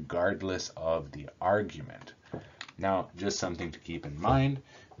regardless of the argument. Now, just something to keep in mind,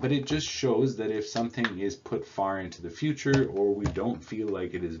 but it just shows that if something is put far into the future or we don't feel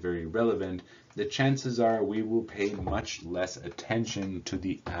like it is very relevant, the chances are we will pay much less attention to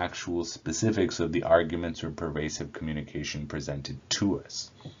the actual specifics of the arguments or pervasive communication presented to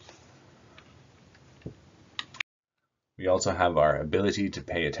us. We also have our ability to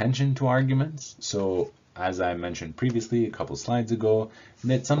pay attention to arguments. So as I mentioned previously a couple slides ago,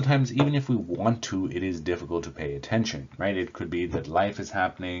 that sometimes even if we want to, it is difficult to pay attention, right? It could be that life is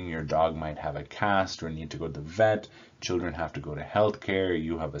happening, your dog might have a cast or need to go to the vet, children have to go to healthcare,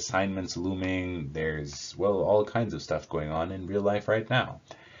 you have assignments looming, there's, well, all kinds of stuff going on in real life right now.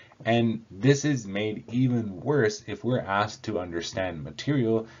 And this is made even worse if we're asked to understand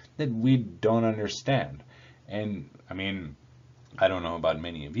material that we don't understand. And I mean, I don't know about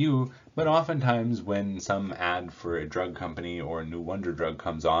many of you, but oftentimes when some ad for a drug company or a new wonder drug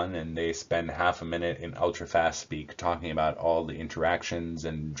comes on and they spend half a minute in ultra fast speak talking about all the interactions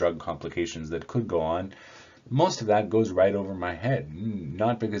and drug complications that could go on, most of that goes right over my head.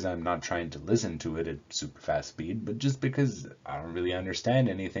 Not because I'm not trying to listen to it at super fast speed, but just because I don't really understand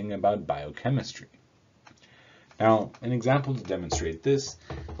anything about biochemistry. Now, an example to demonstrate this,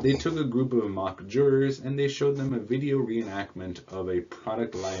 they took a group of mock jurors and they showed them a video reenactment of a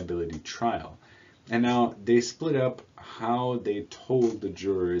product liability trial. And now they split up how they told the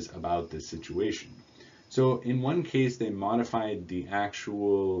jurors about this situation. So in one case, they modified the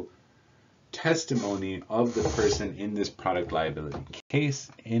actual testimony of the person in this product liability case.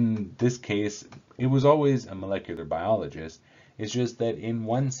 In this case, it was always a molecular biologist. It's just that in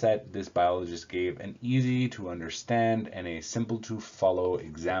one set, this biologist gave an easy to understand and a simple to follow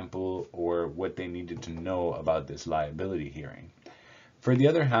example or what they needed to know about this liability hearing. For the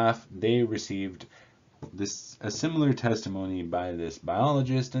other half, they received a similar testimony by this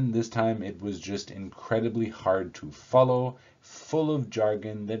biologist, and this time it was just incredibly hard to follow, full of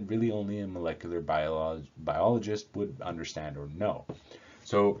jargon that really only a molecular biologist would understand or know.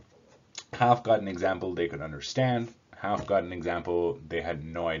 So half got an example they could understand, half got an example they had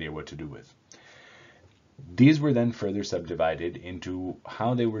no idea what to do with. These were then further subdivided into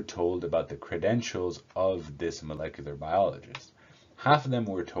how they were told about the credentials of this molecular biologist. Half of them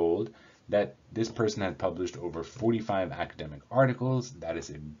were told that this person had published over 45 academic articles. That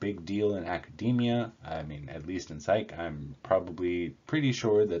is a big deal in academia. I mean, at least in psych, I'm probably pretty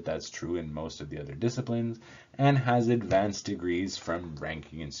sure that that's true in most of the other disciplines, and has advanced degrees from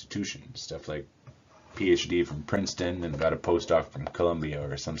ranking institutions, stuff like PhD from Princeton and got a postdoc from Columbia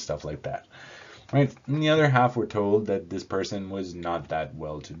or some stuff like that. Right? And the other half were told that this person was not that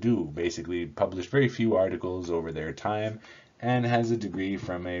well to do, basically published very few articles over their time, and has a degree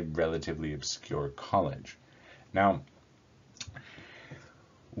from a relatively obscure college. Now,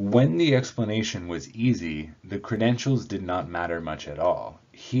 when the explanation was easy, the credentials did not matter much at all.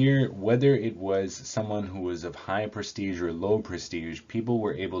 Here, whether it was someone who was of high prestige or low prestige, people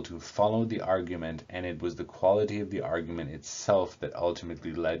were able to follow the argument, and it was the quality of the argument itself that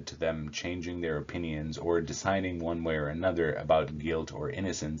ultimately led to them changing their opinions or deciding one way or another about guilt or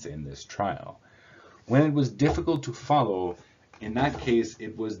innocence in this trial. When it was difficult to follow, in that case,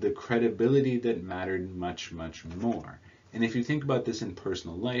 it was the credibility that mattered much, much more. And if you think about this in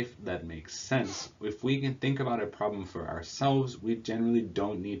personal life, that makes sense. If we can think about a problem for ourselves, we generally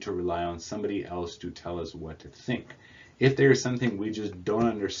don't need to rely on somebody else to tell us what to think. If there is something we just don't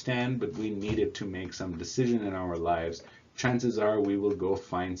understand, but we need it to make some decision in our lives, chances are we will go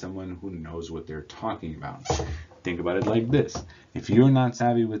find someone who knows what they're talking about. Think about it like this. If you're not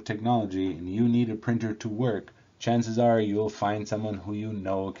savvy with technology and you need a printer to work, chances are you'll find someone who you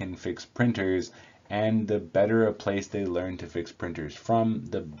know can fix printers, and the better a place they learn to fix printers from,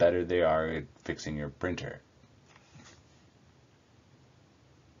 the better they are at fixing your printer.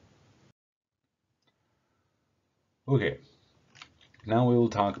 Okay, now we will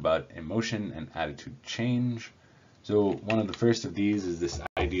talk about emotion and attitude change. So one of the first of these is this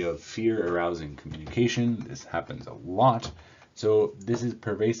idea of fear arousing communication. This happens a lot. So this is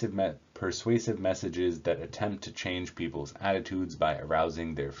persuasive messages that attempt to change people's attitudes by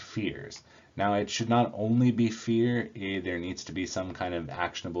arousing their fears. Now, it should not only be fear, there needs to be some kind of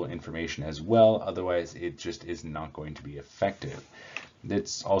actionable information as well, otherwise it just is not going to be effective.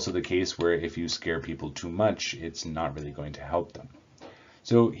 It's also the case where if you scare people too much, it's not really going to help them.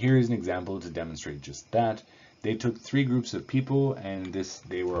 So here is an example to demonstrate just that. They took 3 groups of people, and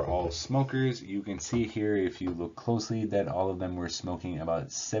they were all smokers. You can see here, if you look closely, that all of them were smoking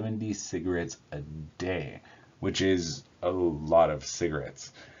about 70 cigarettes a day, which is a lot of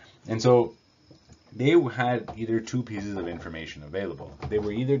cigarettes. And so they had either 2 pieces of information available. They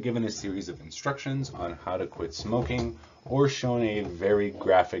were either given a series of instructions on how to quit smoking, or shown a very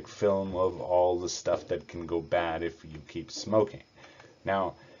graphic film of all the stuff that can go bad if you keep smoking.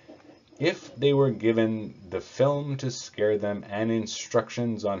 Now, if they were given the film to scare them and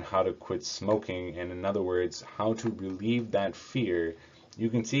instructions on how to quit smoking, and in other words, how to relieve that fear, you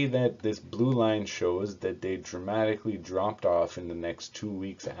can see that this blue line shows that they dramatically dropped off in the next 2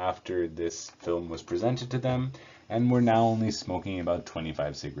 weeks after this film was presented to them, and were now only smoking about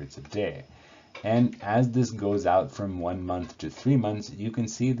 25 cigarettes a day. And as this goes out from 1 month to 3 months, you can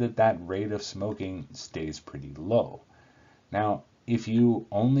see that that rate of smoking stays pretty low. Now, if you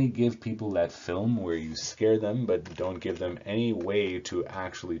only give people that film where you scare them but don't give them any way to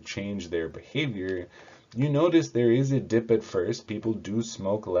actually change their behavior, you notice there is a dip at first. People do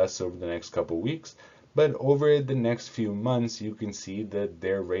smoke less over the next couple weeks, but over the next few months you can see that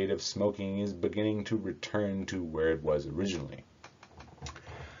their rate of smoking is beginning to return to where it was originally.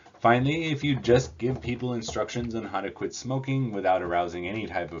 Finally, if you just give people instructions on how to quit smoking without arousing any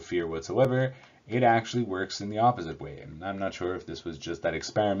type of fear whatsoever, it actually works in the opposite way. And I'm not sure if this was just that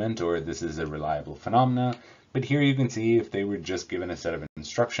experiment or this is a reliable phenomena, but here you can see if they were just given a set of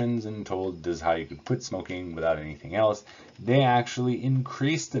instructions and told this is how you could quit smoking without anything else, they actually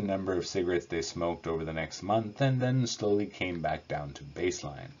increased the number of cigarettes they smoked over the next month and then slowly came back down to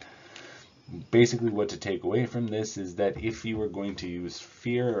baseline. Basically, what to take away from this is that if you are going to use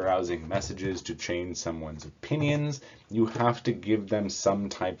fear-arousing messages to change someone's opinions, you have to give them some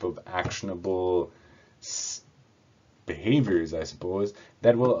type of actionable behaviors, I suppose,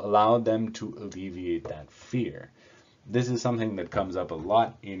 that will allow them to alleviate that fear. This is something that comes up a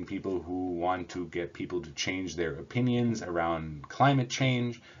lot in people who want to get people to change their opinions around climate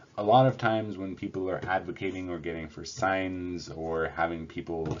change. A lot of times when people are advocating or getting for signs or having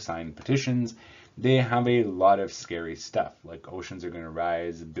people sign petitions, they have a lot of scary stuff, like oceans are going to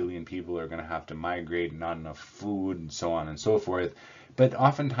rise, 1 billion people are going to have to migrate, not enough food, and so on and so forth. But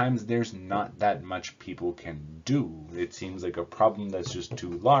oftentimes there's not that much people can do. It seems like a problem that's just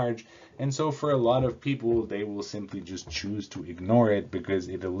too large. And so for a lot of people, they will simply just choose to ignore it because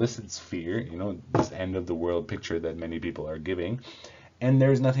it elicits fear, this end of the world picture that many people are giving. And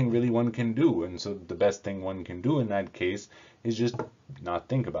there's nothing really one can do. And so the best thing one can do in that case is just not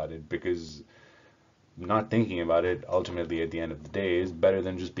think about it, because not thinking about it ultimately at the end of the day is better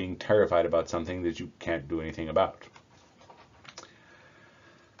than just being terrified about something that you can't do anything about.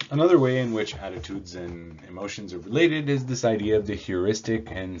 Another way in which attitudes and emotions are related is this idea of the heuristic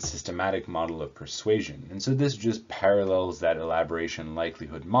and systematic model of persuasion. And so this just parallels that elaboration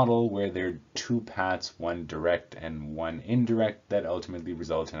likelihood model where there are 2 paths, one direct and one indirect, that ultimately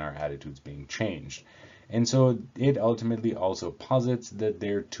result in our attitudes being changed. And so it ultimately also posits that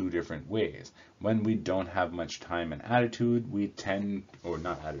there are 2 different ways. When we don't have much time and attitude,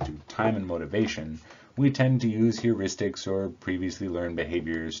 time and motivation, we tend to use heuristics or previously learned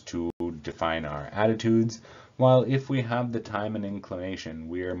behaviors to define our attitudes, while if we have the time and inclination,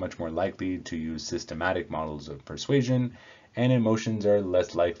 we are much more likely to use systematic models of persuasion, and emotions are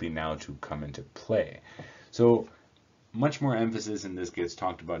less likely now to come into play. So much more emphasis in this gets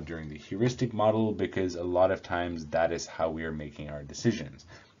talked about during the heuristic model, because a lot of times that is how we are making our decisions.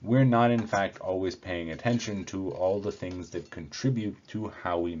 We're not in fact always paying attention to all the things that contribute to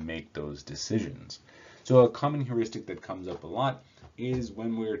how we make those decisions. So a common heuristic that comes up a lot is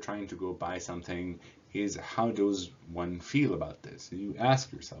when we're trying to go buy something is, how does one feel about this? You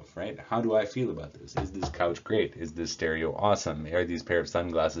ask yourself, right? How do I feel about this? Is this couch great? Is this stereo awesome? Are these pair of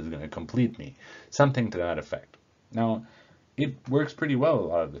sunglasses going to complete me? Something to that effect. Now, it works pretty well a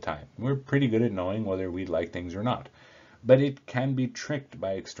lot of the time. We're pretty good at knowing whether we like things or not, but it can be tricked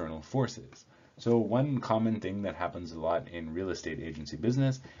by external forces. So one common thing that happens a lot in real estate agency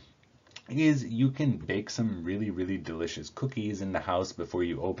business is you can bake some really delicious cookies in the house before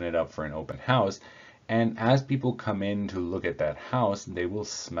you open it up for an open house. And as people come in to look at that house, they will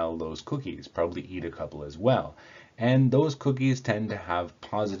smell those cookies, probably eat a couple as well. And those cookies tend to have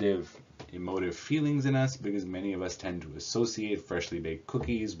positive emotive feelings in us because many of us tend to associate freshly baked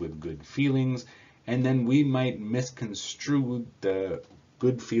cookies with good feelings. And then we might misconstrue the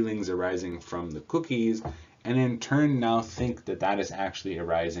good feelings arising from the cookies and in turn now think that that is actually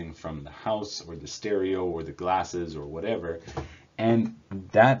arising from the house or the stereo or the glasses or whatever. And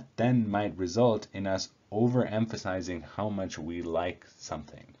that then might result in us overemphasizing how much we like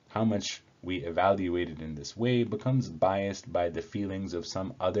something. How much we evaluate it in this way becomes biased by the feelings of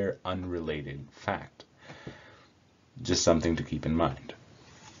some other unrelated fact. Just something to keep in mind.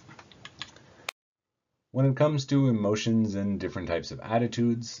 When it comes to emotions and different types of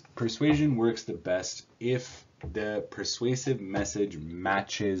attitudes, persuasion works the best if the persuasive message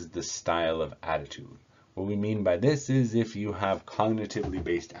matches the style of attitude. What we mean by this is if you have cognitively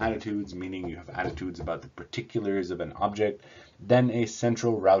based attitudes, meaning you have attitudes about the particulars of an object, then a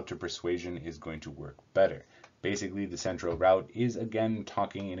central route to persuasion is going to work better. Basically, the central route is again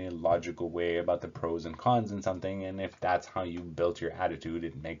talking in a logical way about the pros and cons in something, and if that's how you built your attitude,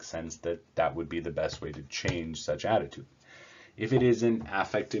 it makes sense that that would be the best way to change such attitude. If it is an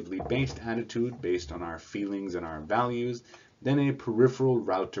affectively based attitude based on our feelings and our values, then a peripheral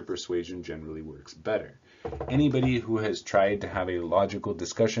route to persuasion generally works better. Anybody who has tried to have a logical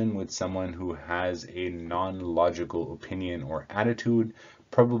discussion with someone who has a non-logical opinion or attitude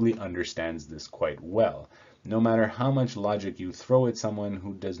probably understands this quite well. No matter how much logic you throw at someone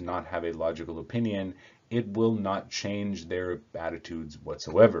who does not have a logical opinion, it will not change their attitudes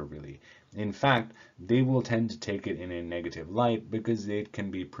whatsoever, really. In fact, they will tend to take it in a negative light because it can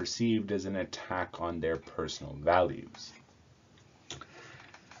be perceived as an attack on their personal values.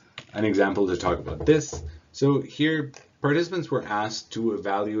 An example to talk about this. So here, participants were asked to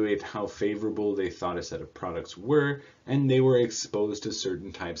evaluate how favorable they thought a set of products were, and they were exposed to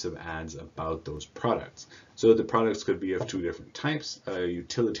certain types of ads about those products. So the products could be of two different types: a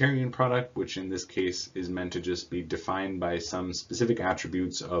utilitarian product, which in this case is meant to just be defined by some specific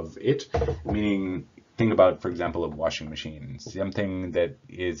attributes of it, meaning think about, for example, a washing machine. Something that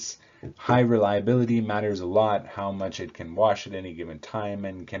is high reliability matters a lot, how much it can wash at any given time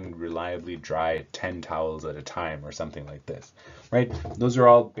and can reliably dry 10 towels at a time or something like this, right? Those are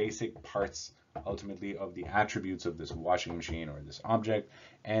all basic parts ultimately of the attributes of this washing machine or this object,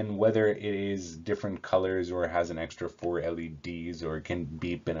 and whether it is different colors or has an extra 4 LEDs or can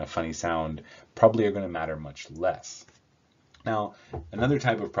beep in a funny sound probably are going to matter much less. Now, another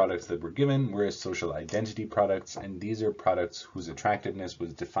type of products that were given were social identity products, and these are products whose attractiveness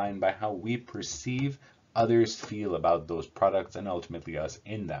was defined by how we perceive others feel about those products and ultimately us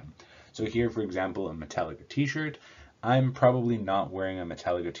in them. So here, for example, a Metallica t-shirt. I'm probably not wearing a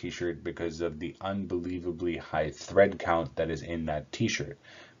Metallica t-shirt because of the unbelievably high thread count that is in that t-shirt.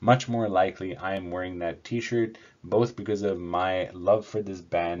 Much more likely, I am wearing that t-shirt both because of my love for this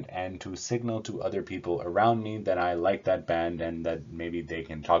band and to signal to other people around me that I like that band and that maybe they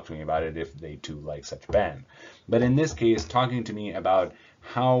can talk to me about it if they too like such band. But in this case, talking to me about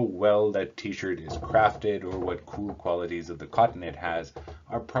how well that t-shirt is crafted or what cool qualities of the cotton it has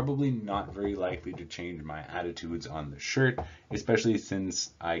are probably not very likely to change my attitudes on the shirt, especially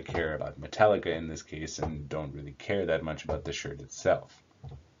since I care about Metallica in this case and don't really care that much about the shirt itself.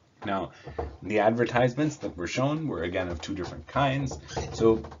 Now, the advertisements that were shown were again of two different kinds.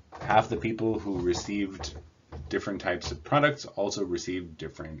 So half the people who received different types of products also received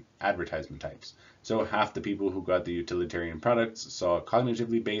different advertisement types. So half the people who got the utilitarian products saw a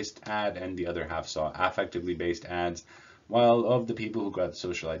cognitively based ad and the other half saw affectively based ads, while of the people who got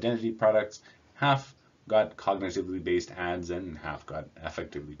social identity products, half got cognitively based ads and half got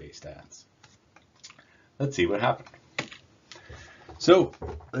affectively based ads. Let's see what happened. So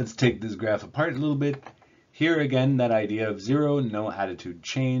let's take this graph apart a little bit. Here again, that idea of 0, no attitude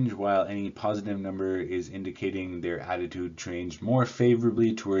change, while any positive number is indicating their attitude changed more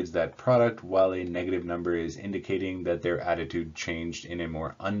favorably towards that product, while a negative number is indicating that their attitude changed in a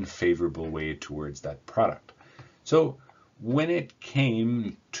more unfavorable way towards that product. So when it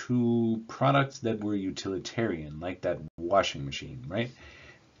came to products that were utilitarian, like that washing machine, right?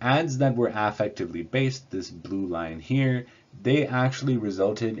 Ads that were affectively based, this blue line here, they actually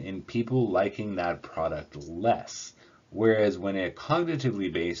resulted in people liking that product less, Whereas when a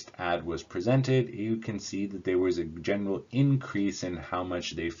cognitively based ad was presented, you can see that there was a general increase in how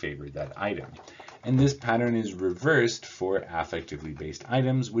much they favored that item. And this pattern is reversed for affectively based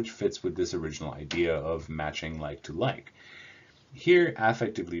items, which fits with this original idea of matching like to like. Here,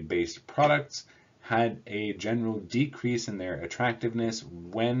 affectively based products had a general decrease in their attractiveness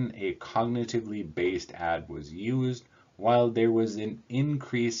when a cognitively based ad was used, while there was an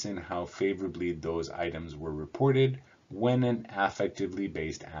increase in how favorably those items were reported when an affectively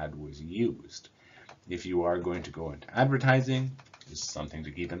based ad was used. If you are going to go into advertising, this is something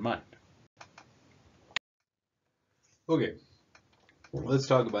to keep in mind. Okay, let's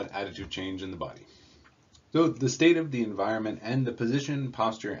talk about attitude change in the body. So the state of the environment and the position,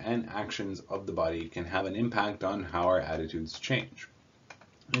 posture, and actions of the body can have an impact on how our attitudes change.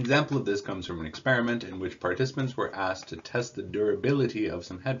 An example of this comes from an experiment in which participants were asked to test the durability of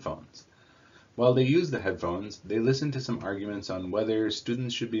some headphones. While they used the headphones, they listened to some arguments on whether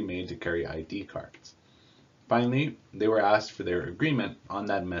students should be made to carry ID cards. Finally, they were asked for their agreement on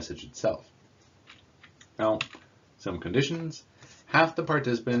that message itself. Now, some conditions. Half the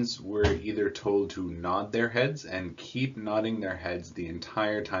participants were either told to nod their heads and keep nodding their heads the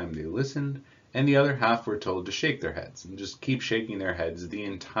entire time they listened, and the other half were told to shake their heads and just keep shaking their heads the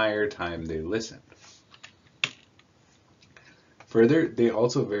entire time they listened. Further, they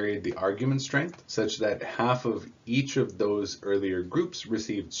also varied the argument strength such that half of each of those earlier groups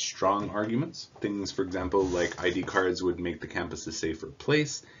received strong arguments. Things, for example, like ID cards would make the campus a safer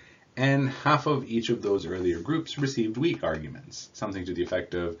place, and half of each of those earlier groups received weak arguments, something to the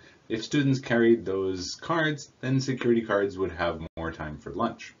effect of, if students carried those cards, then security cards would have more time for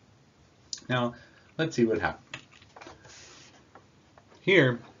lunch. Now, let's see what happened.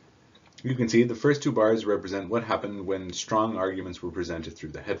 Here, you can see the first two bars represent what happened when strong arguments were presented through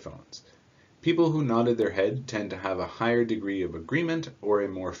the headphones. People who nodded their head tend to have a higher degree of agreement or a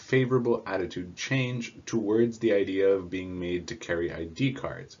more favorable attitude change towards the idea of being made to carry ID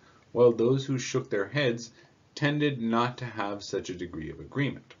cards, while those who shook their heads tended not to have such a degree of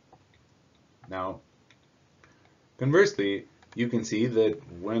agreement. Now, conversely, you can see that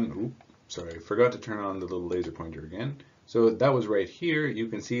when, I forgot to turn on the little laser pointer again. So that was right here. You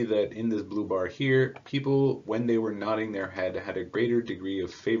can see that in this blue bar here, people, when they were nodding their head, had a greater degree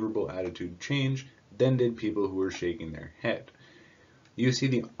of favorable attitude change than did people who were shaking their head. You see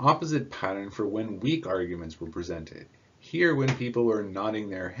the opposite pattern for when weak arguments were presented. Here, when people are nodding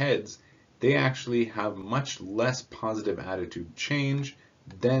their heads, they actually have much less positive attitude change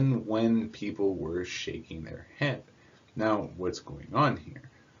than when people were shaking their head. Now, what's going on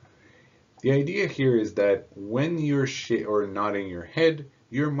here? The idea here is that when you're nodding your head,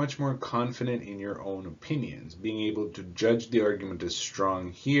 you're much more confident in your own opinions, being able to judge the argument as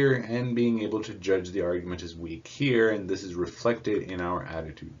strong here and being able to judge the argument as weak here, and this is reflected in our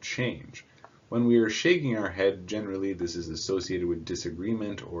attitude change. When we are shaking our head, generally this is associated with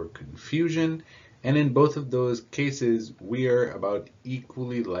disagreement or confusion, and in both of those cases, we are about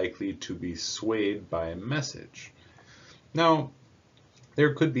equally likely to be swayed by a message. Now,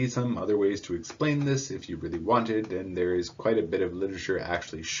 there could be some other ways to explain this if you really wanted, and there is quite a bit of literature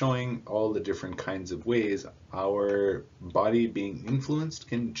actually showing all the different kinds of ways our body being influenced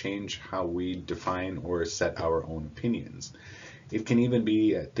can change how we define or set our own opinions. It can even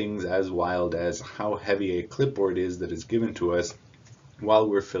be things as wild as how heavy a clipboard is that is given to us while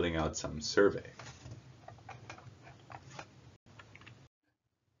we're filling out some survey.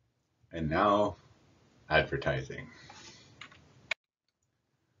 And now, advertising.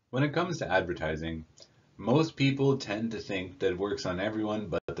 When it comes to advertising, most people tend to think that it works on everyone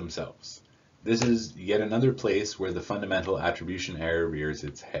but themselves. This is yet another place where the fundamental attribution error rears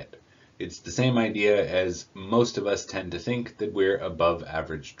its head. It's the same idea as most of us tend to think that we're above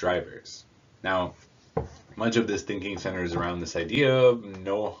average drivers. Now, much of this thinking centers around this idea of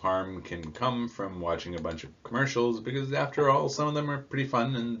no harm can come from watching a bunch of commercials because after all, some of them are pretty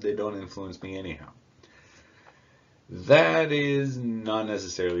fun and they don't influence me anyhow. That is not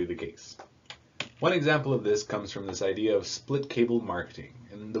necessarily the case. One example of this comes from this idea of split cable marketing.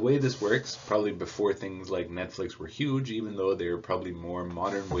 And the way this works, probably before things like Netflix were huge, even though there are probably more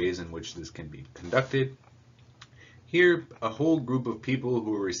modern ways in which this can be conducted. Here, a whole group of people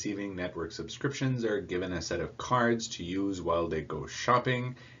who are receiving network subscriptions are given a set of cards to use while they go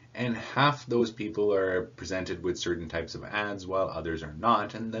shopping, and half those people are presented with certain types of ads while others are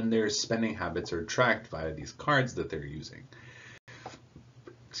not, and then their spending habits are tracked via these cards that they're using.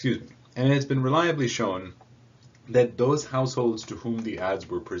 And it's been reliably shown that those households to whom the ads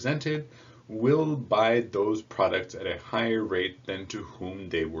were presented will buy those products at a higher rate than to whom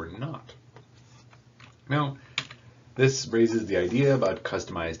they were not. Now, This raises the idea about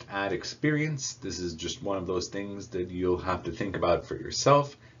customized ad experience. This is just one of those things that you'll have to think about for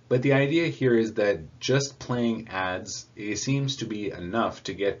yourself. But the idea here is that just playing ads, it seems to be enough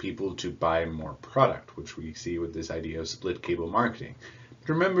to get people to buy more product, which we see with this idea of split cable marketing. But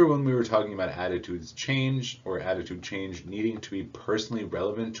remember when we were talking about attitudes change or attitude change needing to be personally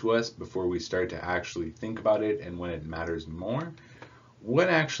relevant to us before we start to actually think about it and when it matters more? What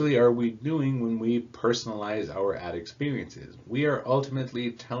actually are we doing when we personalize our ad experiences? We are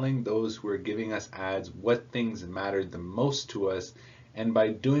ultimately telling those who are giving us ads what things matter the most to us, and by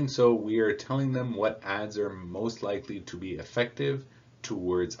doing so, we are telling them what ads are most likely to be effective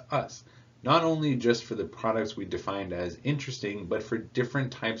towards us. Not only just for the products we defined as interesting, but for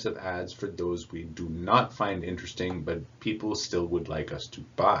different types of ads for those we do not find interesting, but people still would like us to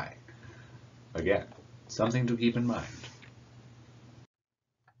buy. Again, something to keep in mind.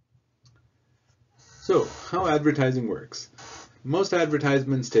 So, how advertising works. Most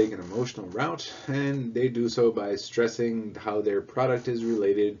advertisements take an emotional route, and they do so by stressing how their product is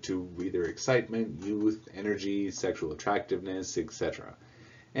related to either excitement, youth, energy, sexual attractiveness, etc.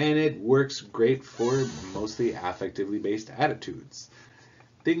 And it works great for mostly affectively based attitudes.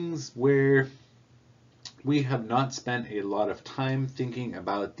 Things where we have not spent a lot of time thinking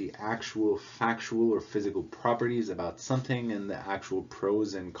about the actual factual or physical properties about something and the actual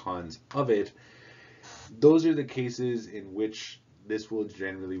pros and cons of it. Those are the cases in which this will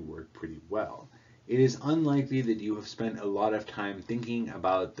generally work pretty well. It is unlikely that you have spent a lot of time thinking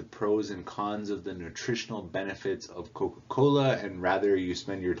about the pros and cons of the nutritional benefits of Coca-Cola, and rather you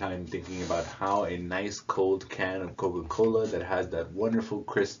spend your time thinking about how a nice cold can of Coca-Cola that has that wonderful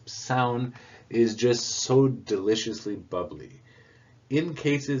crisp sound is just so deliciously bubbly. In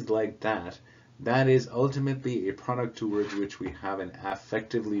cases like that, that is ultimately a product towards which we have an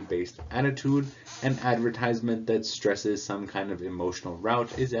affectively based attitude. An advertisement that stresses some kind of emotional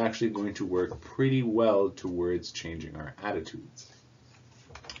route is actually going to work pretty well towards changing our attitudes.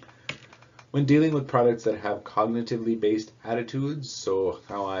 When dealing with products that have cognitively based attitudes, so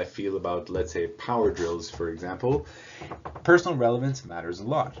how I feel about, let's say, power drills, for example, personal relevance matters a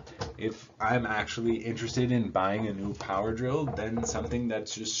lot. If I'm actually interested in buying a new power drill, then something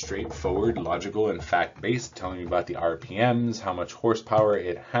that's just straightforward, logical, and fact-based, telling me about the RPMs, how much horsepower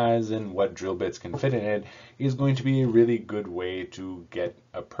it has, and what drill bits can fit in it, is going to be a really good way to get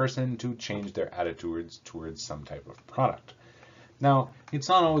a person to change their attitudes towards some type of product. Now, it's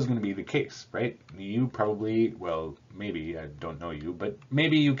not always going to be the case, right? You probably, well, maybe, I don't know you, but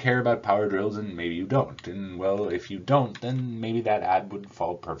maybe you care about power drills and maybe you don't. And, well, if you don't, then maybe that ad would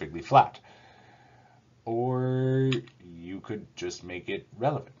fall perfectly flat. Or you could just make it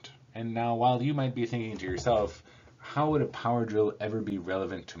relevant. And now, while you might be thinking to yourself, how would a power drill ever be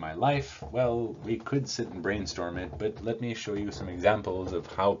relevant to my life? Well, we could sit and brainstorm it, but let me show you some examples of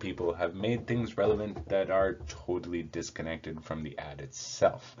how people have made things relevant that are totally disconnected from the ad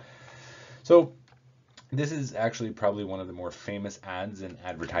itself. So this is actually probably one of the more famous ads in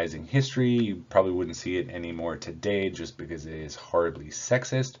advertising history. You probably wouldn't see it anymore today just because it is horribly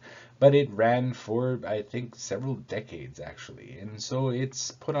sexist, but it ran for, I think, several decades actually. And so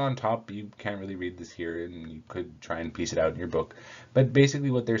it's put on top. You can't really read this here, and you could try and piece it out in your book. But basically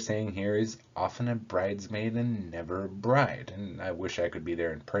what they're saying here is often a bridesmaid and never a bride. And I wish I could be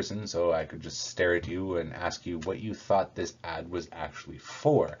there in person so I could just stare at you and ask you what you thought this ad was actually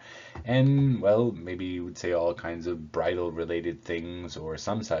for. And, well, maybe you would say all kinds of bridal related things or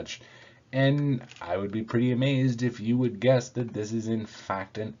some such. And I would be pretty amazed if you would guess that this is in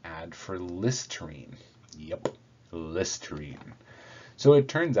fact an ad for Listerine. Yep, Listerine. So it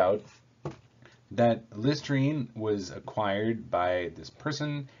turns out that Listerine was acquired by this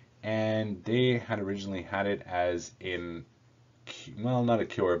person, and they had originally had it as in, well, not a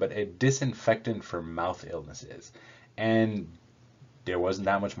cure, but a disinfectant for mouth illnesses. And there wasn't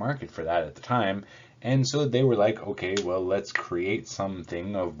that much market for that at the time. And so they were like, okay, well, let's create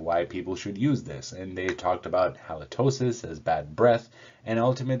something of why people should use this. And they talked about halitosis as bad breath. And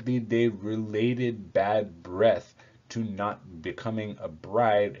ultimately, they related bad breath to not becoming a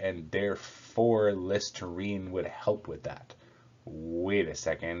bride. And therefore, Listerine would help with that. Wait a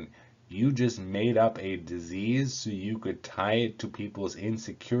second. You just made up a disease so you could tie it to people's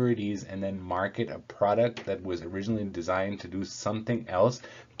insecurities and then market a product that was originally designed to do something else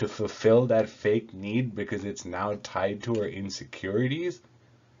to fulfill that fake need because it's now tied to our insecurities?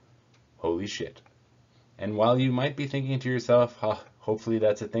 Holy shit. And while you might be thinking to yourself, hopefully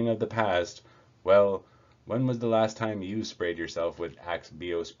that's a thing of the past, well, when was the last time you sprayed yourself with Axe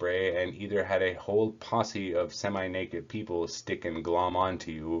BO spray and either had a whole posse of semi-naked people stick and glom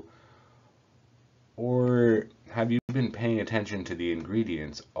onto you, or have you been paying attention to the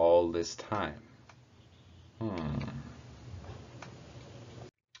ingredients all this time?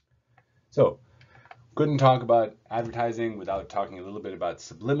 So, couldn't talk about advertising without talking a little bit about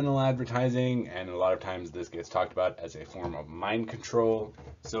subliminal advertising, and a lot of times this gets talked about as a form of mind control.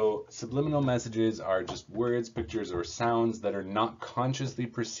 So subliminal messages are just words, pictures, or sounds that are not consciously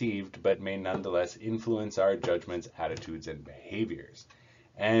perceived but may nonetheless influence our judgments, attitudes, and behaviors.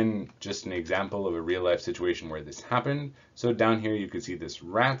 And just an example of a real life situation where this happened. So down here you can see this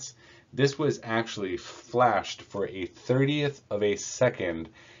rats. This was actually flashed for a 30th of a second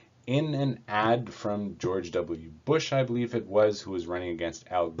in an ad from George W. Bush, I believe it was, who was running against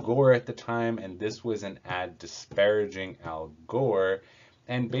Al Gore at the time, and this was an ad disparaging Al Gore.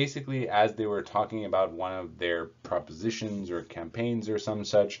 And basically, as they were talking about one of their propositions or campaigns or some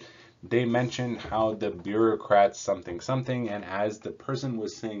such, they mentioned how the bureaucrats something something, and as the person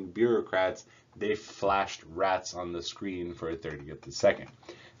was saying bureaucrats, they flashed rats on the screen for a 30th of a second.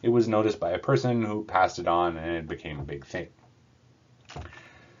 It was noticed by a person who passed it on, and it became a big thing.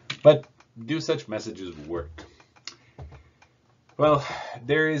 But do such messages work? Well,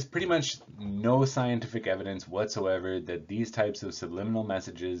 there is pretty much no scientific evidence whatsoever that these types of subliminal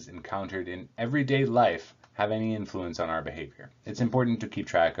messages encountered in everyday life have any influence on our behavior. It's important to keep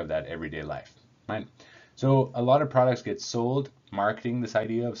track of that everyday life, right? So a lot of products get sold marketing this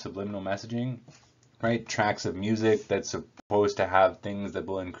idea of subliminal messaging, right? Tracks of music that's supposed to have things that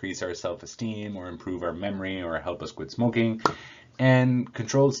will increase our self-esteem or improve our memory or help us quit smoking. And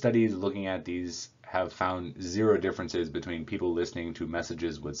controlled studies looking at these have found zero differences between people listening to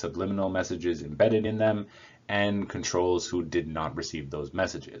messages with subliminal messages embedded in them and controls who did not receive those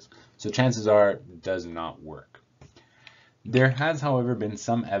messages. So chances are it does not work. There has, however, been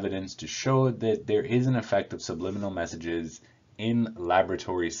some evidence to show that there is an effect of subliminal messages in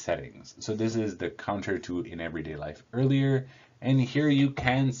laboratory settings. So this is the counter to in everyday life earlier. And here you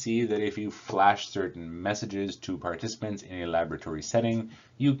can see that if you flash certain messages to participants in a laboratory setting,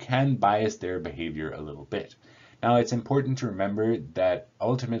 you can bias their behavior a little bit. Now, it's important to remember that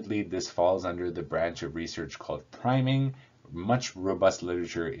ultimately this falls under the branch of research called priming. Much robust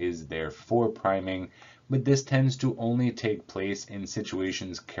literature is there for priming, but this tends to only take place in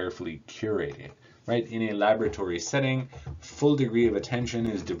situations carefully curated. Right? In a laboratory setting, full degree of attention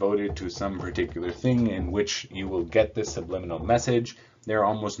is devoted to some particular thing in which you will get this subliminal message. There are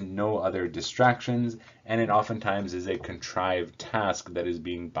almost no other distractions, and it oftentimes is a contrived task that is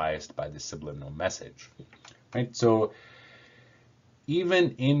being biased by the subliminal message. Right? So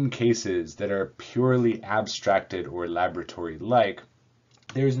even in cases that are purely abstracted or laboratory-like,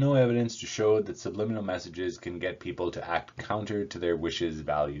 there is no evidence to show that subliminal messages can get people to act counter to their wishes,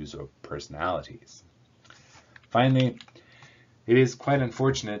 values, or personalities. Finally, it is quite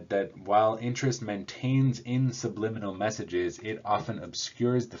unfortunate that while interest maintains in subliminal messages, it often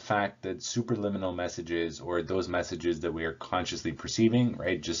obscures the fact that superliminal messages, or those messages that we are consciously perceiving,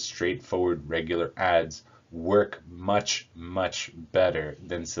 right, just straightforward regular ads, work much, much better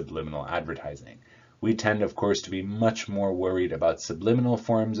than subliminal advertising. We tend, of course, to be much more worried about subliminal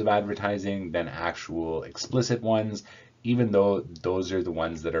forms of advertising than actual explicit ones, even though those are the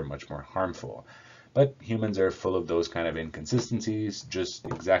ones that are much more harmful. But humans are full of those kind of inconsistencies, just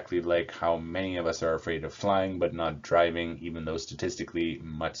exactly like how many of us are afraid of flying but not driving, even though statistically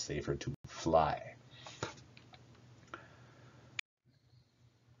much safer to fly.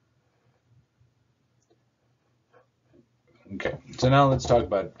 Okay, so now let's talk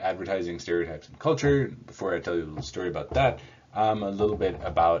about advertising stereotypes and culture. Before I tell you a little story about that, a little bit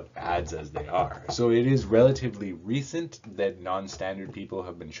about ads as they are. So it is relatively recent that non-standard people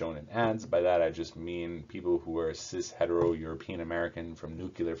have been shown in ads. By that I just mean people who are cis hetero European American from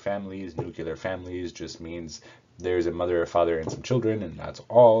nuclear families. Nuclear families just means there's a mother, a father, and some children, and that's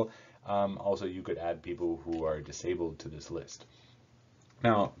all. Also, you could add people who are disabled to this list.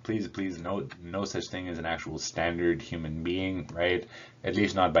 Now, please note, no such thing as an actual standard human being, right? At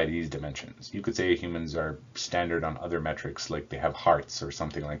least not by these dimensions. You could say humans are standard on other metrics, like they have hearts or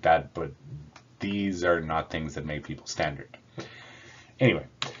something like that, but these are not things that make people standard. Anyway,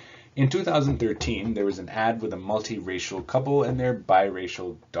 in 2013, there was an ad with a multiracial couple and their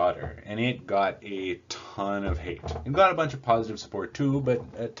biracial daughter, and it got a ton of hate. It got a bunch of positive support too, but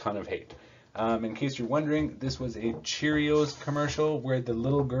a ton of hate. In case you're wondering, this was a Cheerios commercial where the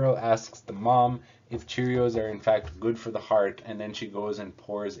little girl asks the mom if Cheerios are in fact good for the heart, and then she goes and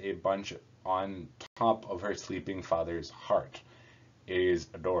pours a bunch on top of her sleeping father's heart. It is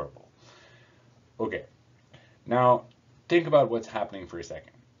adorable. Okay, now think about what's happening for a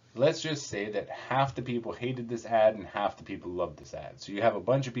second. let's just say that half the people hated this ad and half the people loved this ad. So you have a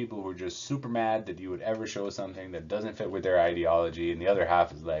bunch of people who are just super mad that you would ever show something that doesn't fit with their ideology, and the other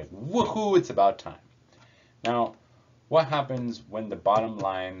half is like, woohoo, it's about time. Now, what happens when the bottom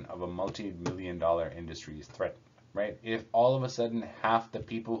line of a multi-million-dollar industry is threatened, right? If all of a sudden half the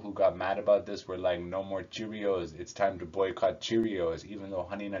people who got mad about this were like, no more Cheerios, it's time to boycott Cheerios, even though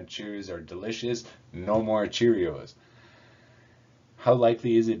Honey Nut Cheerios are delicious, no more Cheerios. How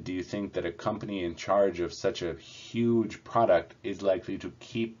likely is it, do you think, that a company in charge of such a huge product is likely to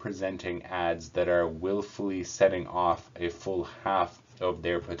keep presenting ads that are willfully setting off a full half of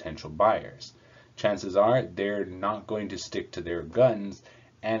their potential buyers? Chances are they're not going to stick to their guns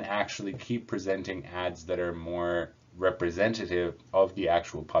and actually keep presenting ads that are more representative of the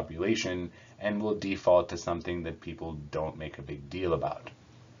actual population and will default to something that people don't make a big deal about.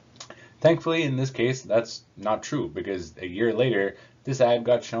 Thankfully, in this case, that's not true, because a year later, this ad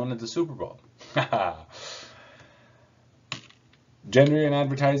got shown at the Super Bowl. Gender in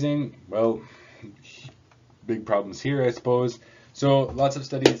advertising, well, big problems here, I suppose. So lots of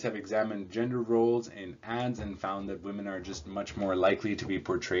studies have examined gender roles in ads and found that women are just much more likely to be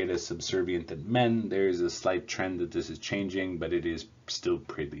portrayed as subservient than men. There's a slight trend that this is changing, but it is still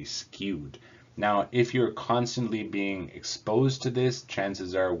pretty skewed. Now, if you're constantly being exposed to this,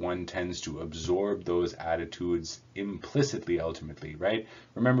 chances are one tends to absorb those attitudes implicitly ultimately, right?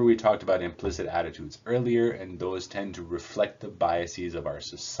 Remember, we talked about implicit attitudes earlier, and those tend to reflect the biases of our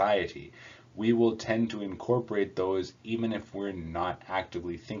society. We will tend to incorporate those even if we're not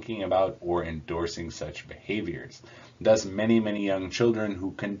actively thinking about or endorsing such behaviors. Thus, many young children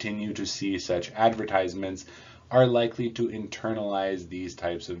who continue to see such advertisements are likely to internalize these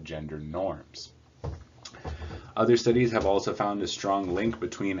types of gender norms. Other studies have also found a strong link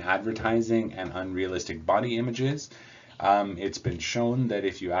between advertising and unrealistic body images. It's been shown that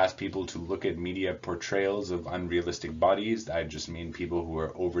if you ask people to look at media portrayals of unrealistic bodies, I just mean people who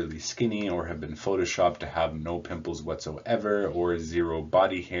are overly skinny or have been photoshopped to have no pimples whatsoever or zero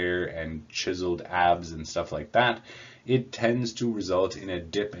body hair and chiseled abs and stuff like that, it tends to result in a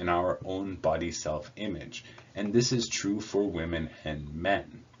dip in our own body self-image. And this is true for women and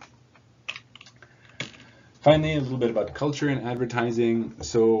men. Finally, a little bit about culture and advertising.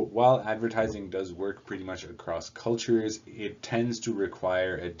 So while advertising does work pretty much across cultures, it tends to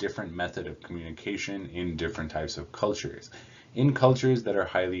require a different method of communication in different types of cultures. In cultures that are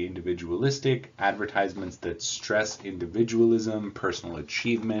highly individualistic, advertisements that stress individualism, personal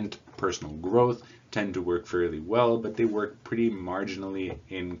achievement, personal growth tend to work fairly well, but they work pretty marginally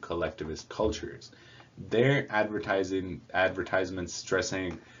in collectivist cultures. Their advertisements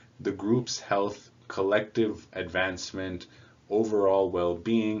stressing the group's health, collective advancement, overall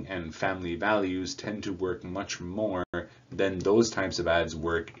well-being, and family values tend to work much more than those types of ads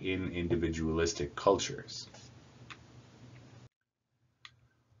work in individualistic cultures.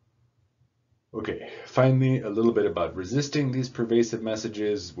 Okay, finally, a little bit about resisting these pervasive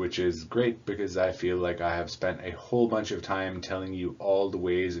messages, which is great because I feel like I have spent a whole bunch of time telling you all the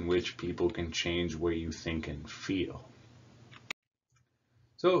ways in which people can change what you think and feel.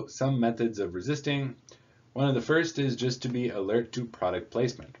 So, some methods of resisting. One of the first is just to be alert to product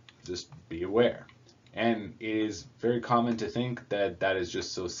placement. Just be aware. And it is very common to think that that is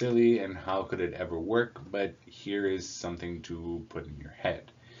just so silly and how could it ever work, but here is something to put in your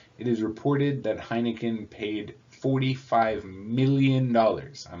head. It is reported that Heineken paid $45 million, I'm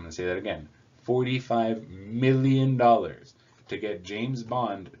going to say that again, $45 million to get James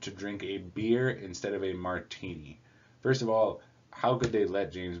Bond to drink a beer instead of a martini. First of all, how could they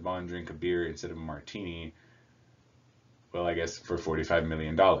let James Bond drink a beer instead of a martini? Well, I guess for $45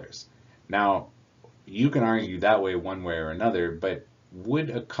 million. Now, you can argue that way one way or another, but would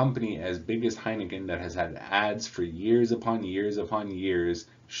a company as big as Heineken that has had ads for years upon years upon years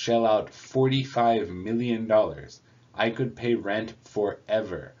shell out $45 million? I could pay rent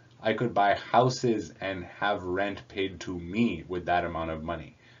forever. I could buy houses and have rent paid to me with that amount of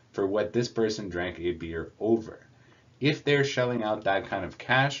money for what this person drank a beer over. If they're shelling out that kind of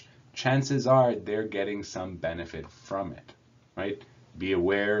cash, chances are they're getting some benefit from it, right? Be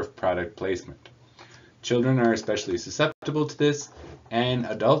aware of product placement. Children are especially susceptible to this, and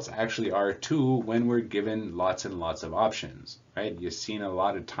adults actually are too when we're given lots and lots of options, right? You've seen a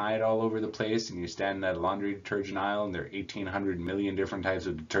lot of Tide all over the place, and you stand in that laundry detergent aisle, and there are 1,800 million different types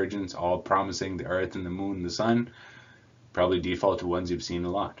of detergents, all promising the earth and the moon and the sun. Probably default to ones you've seen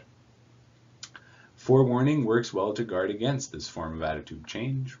a lot. Forewarning works well to guard against this form of attitude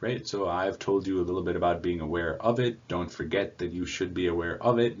change, right? So I've told you a little bit about being aware of it. Don't forget that you should be aware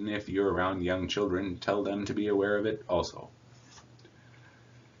of it. And if you're around young children, tell them to be aware of it also.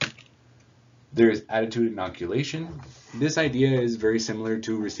 There's attitude inoculation. This idea is very similar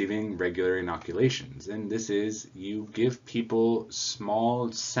to receiving regular inoculations, and this is you give people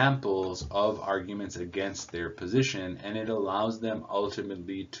small samples of arguments against their position, and it allows them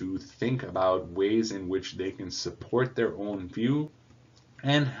ultimately to think about ways in which they can support their own view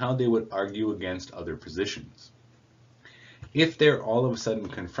and how they would argue against other positions. If they're all of a sudden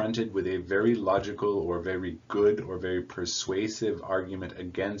confronted with a very logical or very good or very persuasive argument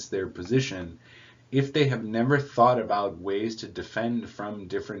against their position, if they have never thought about ways to defend from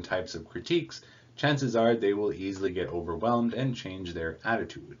different types of critiques, chances are they will easily get overwhelmed and change their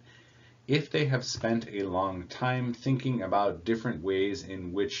attitude. If they have spent a long time thinking about different ways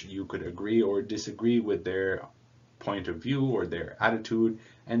in which you could agree or disagree with their point of view or their attitude,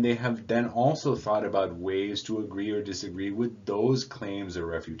 and they have then also thought about ways to agree or disagree with those claims or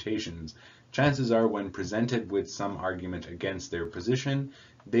refutations, chances are when presented with some argument against their position,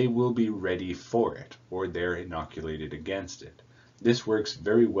 they will be ready for it, or they're inoculated against it. This works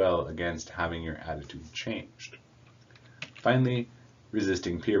very well against having your attitude changed. Finally,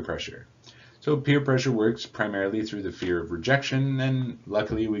 resisting peer pressure. So peer pressure works primarily through the fear of rejection, and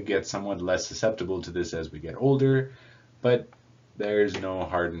luckily we get somewhat less susceptible to this as we get older, but there's no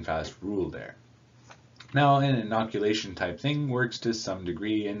hard and fast rule there. Now, an inoculation type thing works to some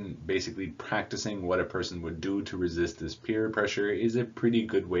degree, and basically practicing what a person would do to resist this peer pressure is a pretty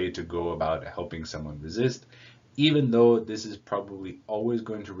good way to go about helping someone resist, even though this is probably always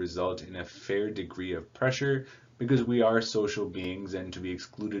going to result in a fair degree of pressure, because we are social beings and to be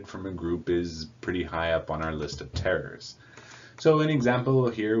excluded from a group is pretty high up on our list of terrors. So an example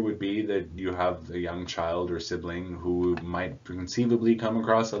here would be that you have a young child or sibling who might conceivably come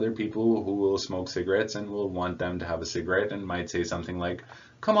across other people who will smoke cigarettes and will want them to have a cigarette and might say something like,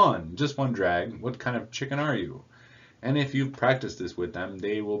 "Come on, just one drag, what kind of chicken are you?" And if you've practiced this with them,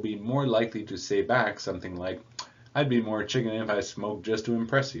 they will be more likely to say back something like, "I'd be more chicken if I smoked just to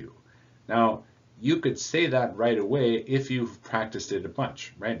impress you." Now, you could say that right away if you've practiced it a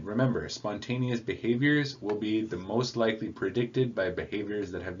bunch, right? Remember, spontaneous behaviors will be the most likely predicted by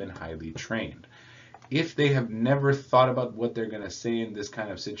behaviors that have been highly trained. If they have never thought about what they're going to say in this kind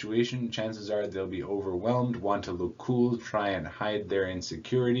of situation, chances are they'll be overwhelmed, want to look cool, try and hide their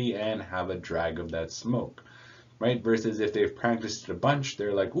insecurity, and have a drag of that smoke, right? Versus if they've practiced it a bunch,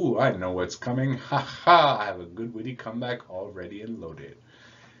 they're like, "Ooh, I know what's coming. Ha ha, I have a good witty comeback already and loaded."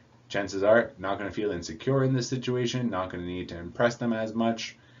 Chances are not going to feel insecure in this situation, not going to need to impress them as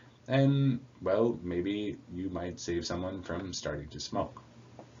much, and, well, maybe you might save someone from starting to smoke.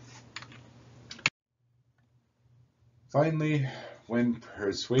 Finally, when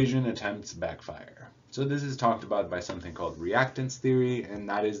persuasion attempts backfire. So this is talked about by something called reactance theory, and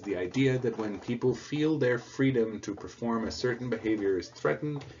that is the idea that when people feel their freedom to perform a certain behavior is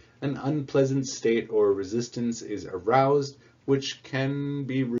threatened, an unpleasant state or resistance is aroused, which can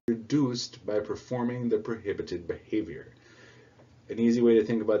be reduced by performing the prohibited behavior. An easy way to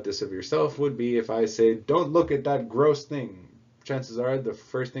think about this of yourself would be if I say, "Don't look at that gross thing." Chances are the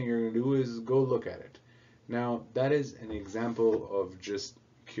first thing you're going to do is go look at it. Now, that is an example of just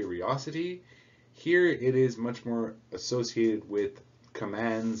curiosity. Here it is much more associated with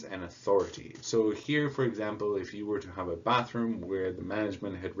commands and authority. So here, for example, if you were to have a bathroom where the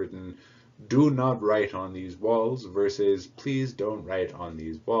management had written, "Do not write on these walls," versus "Please don't write on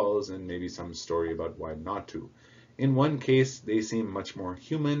these walls," and maybe some story about why not to. In one case, they seem much more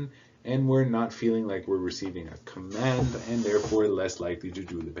human, and we're not feeling like we're receiving a command, and therefore less likely to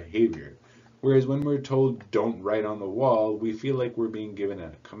do the behavior. Whereas when we're told "don't write on the wall," we feel like we're being given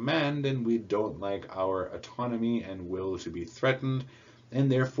a command, and we don't like our autonomy and will to be threatened,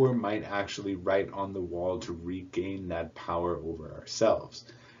 and therefore might actually write on the wall to regain that power over ourselves,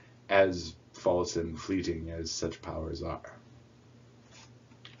 as false and fleeting as such powers are.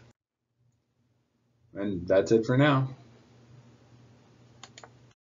 And that's it for now.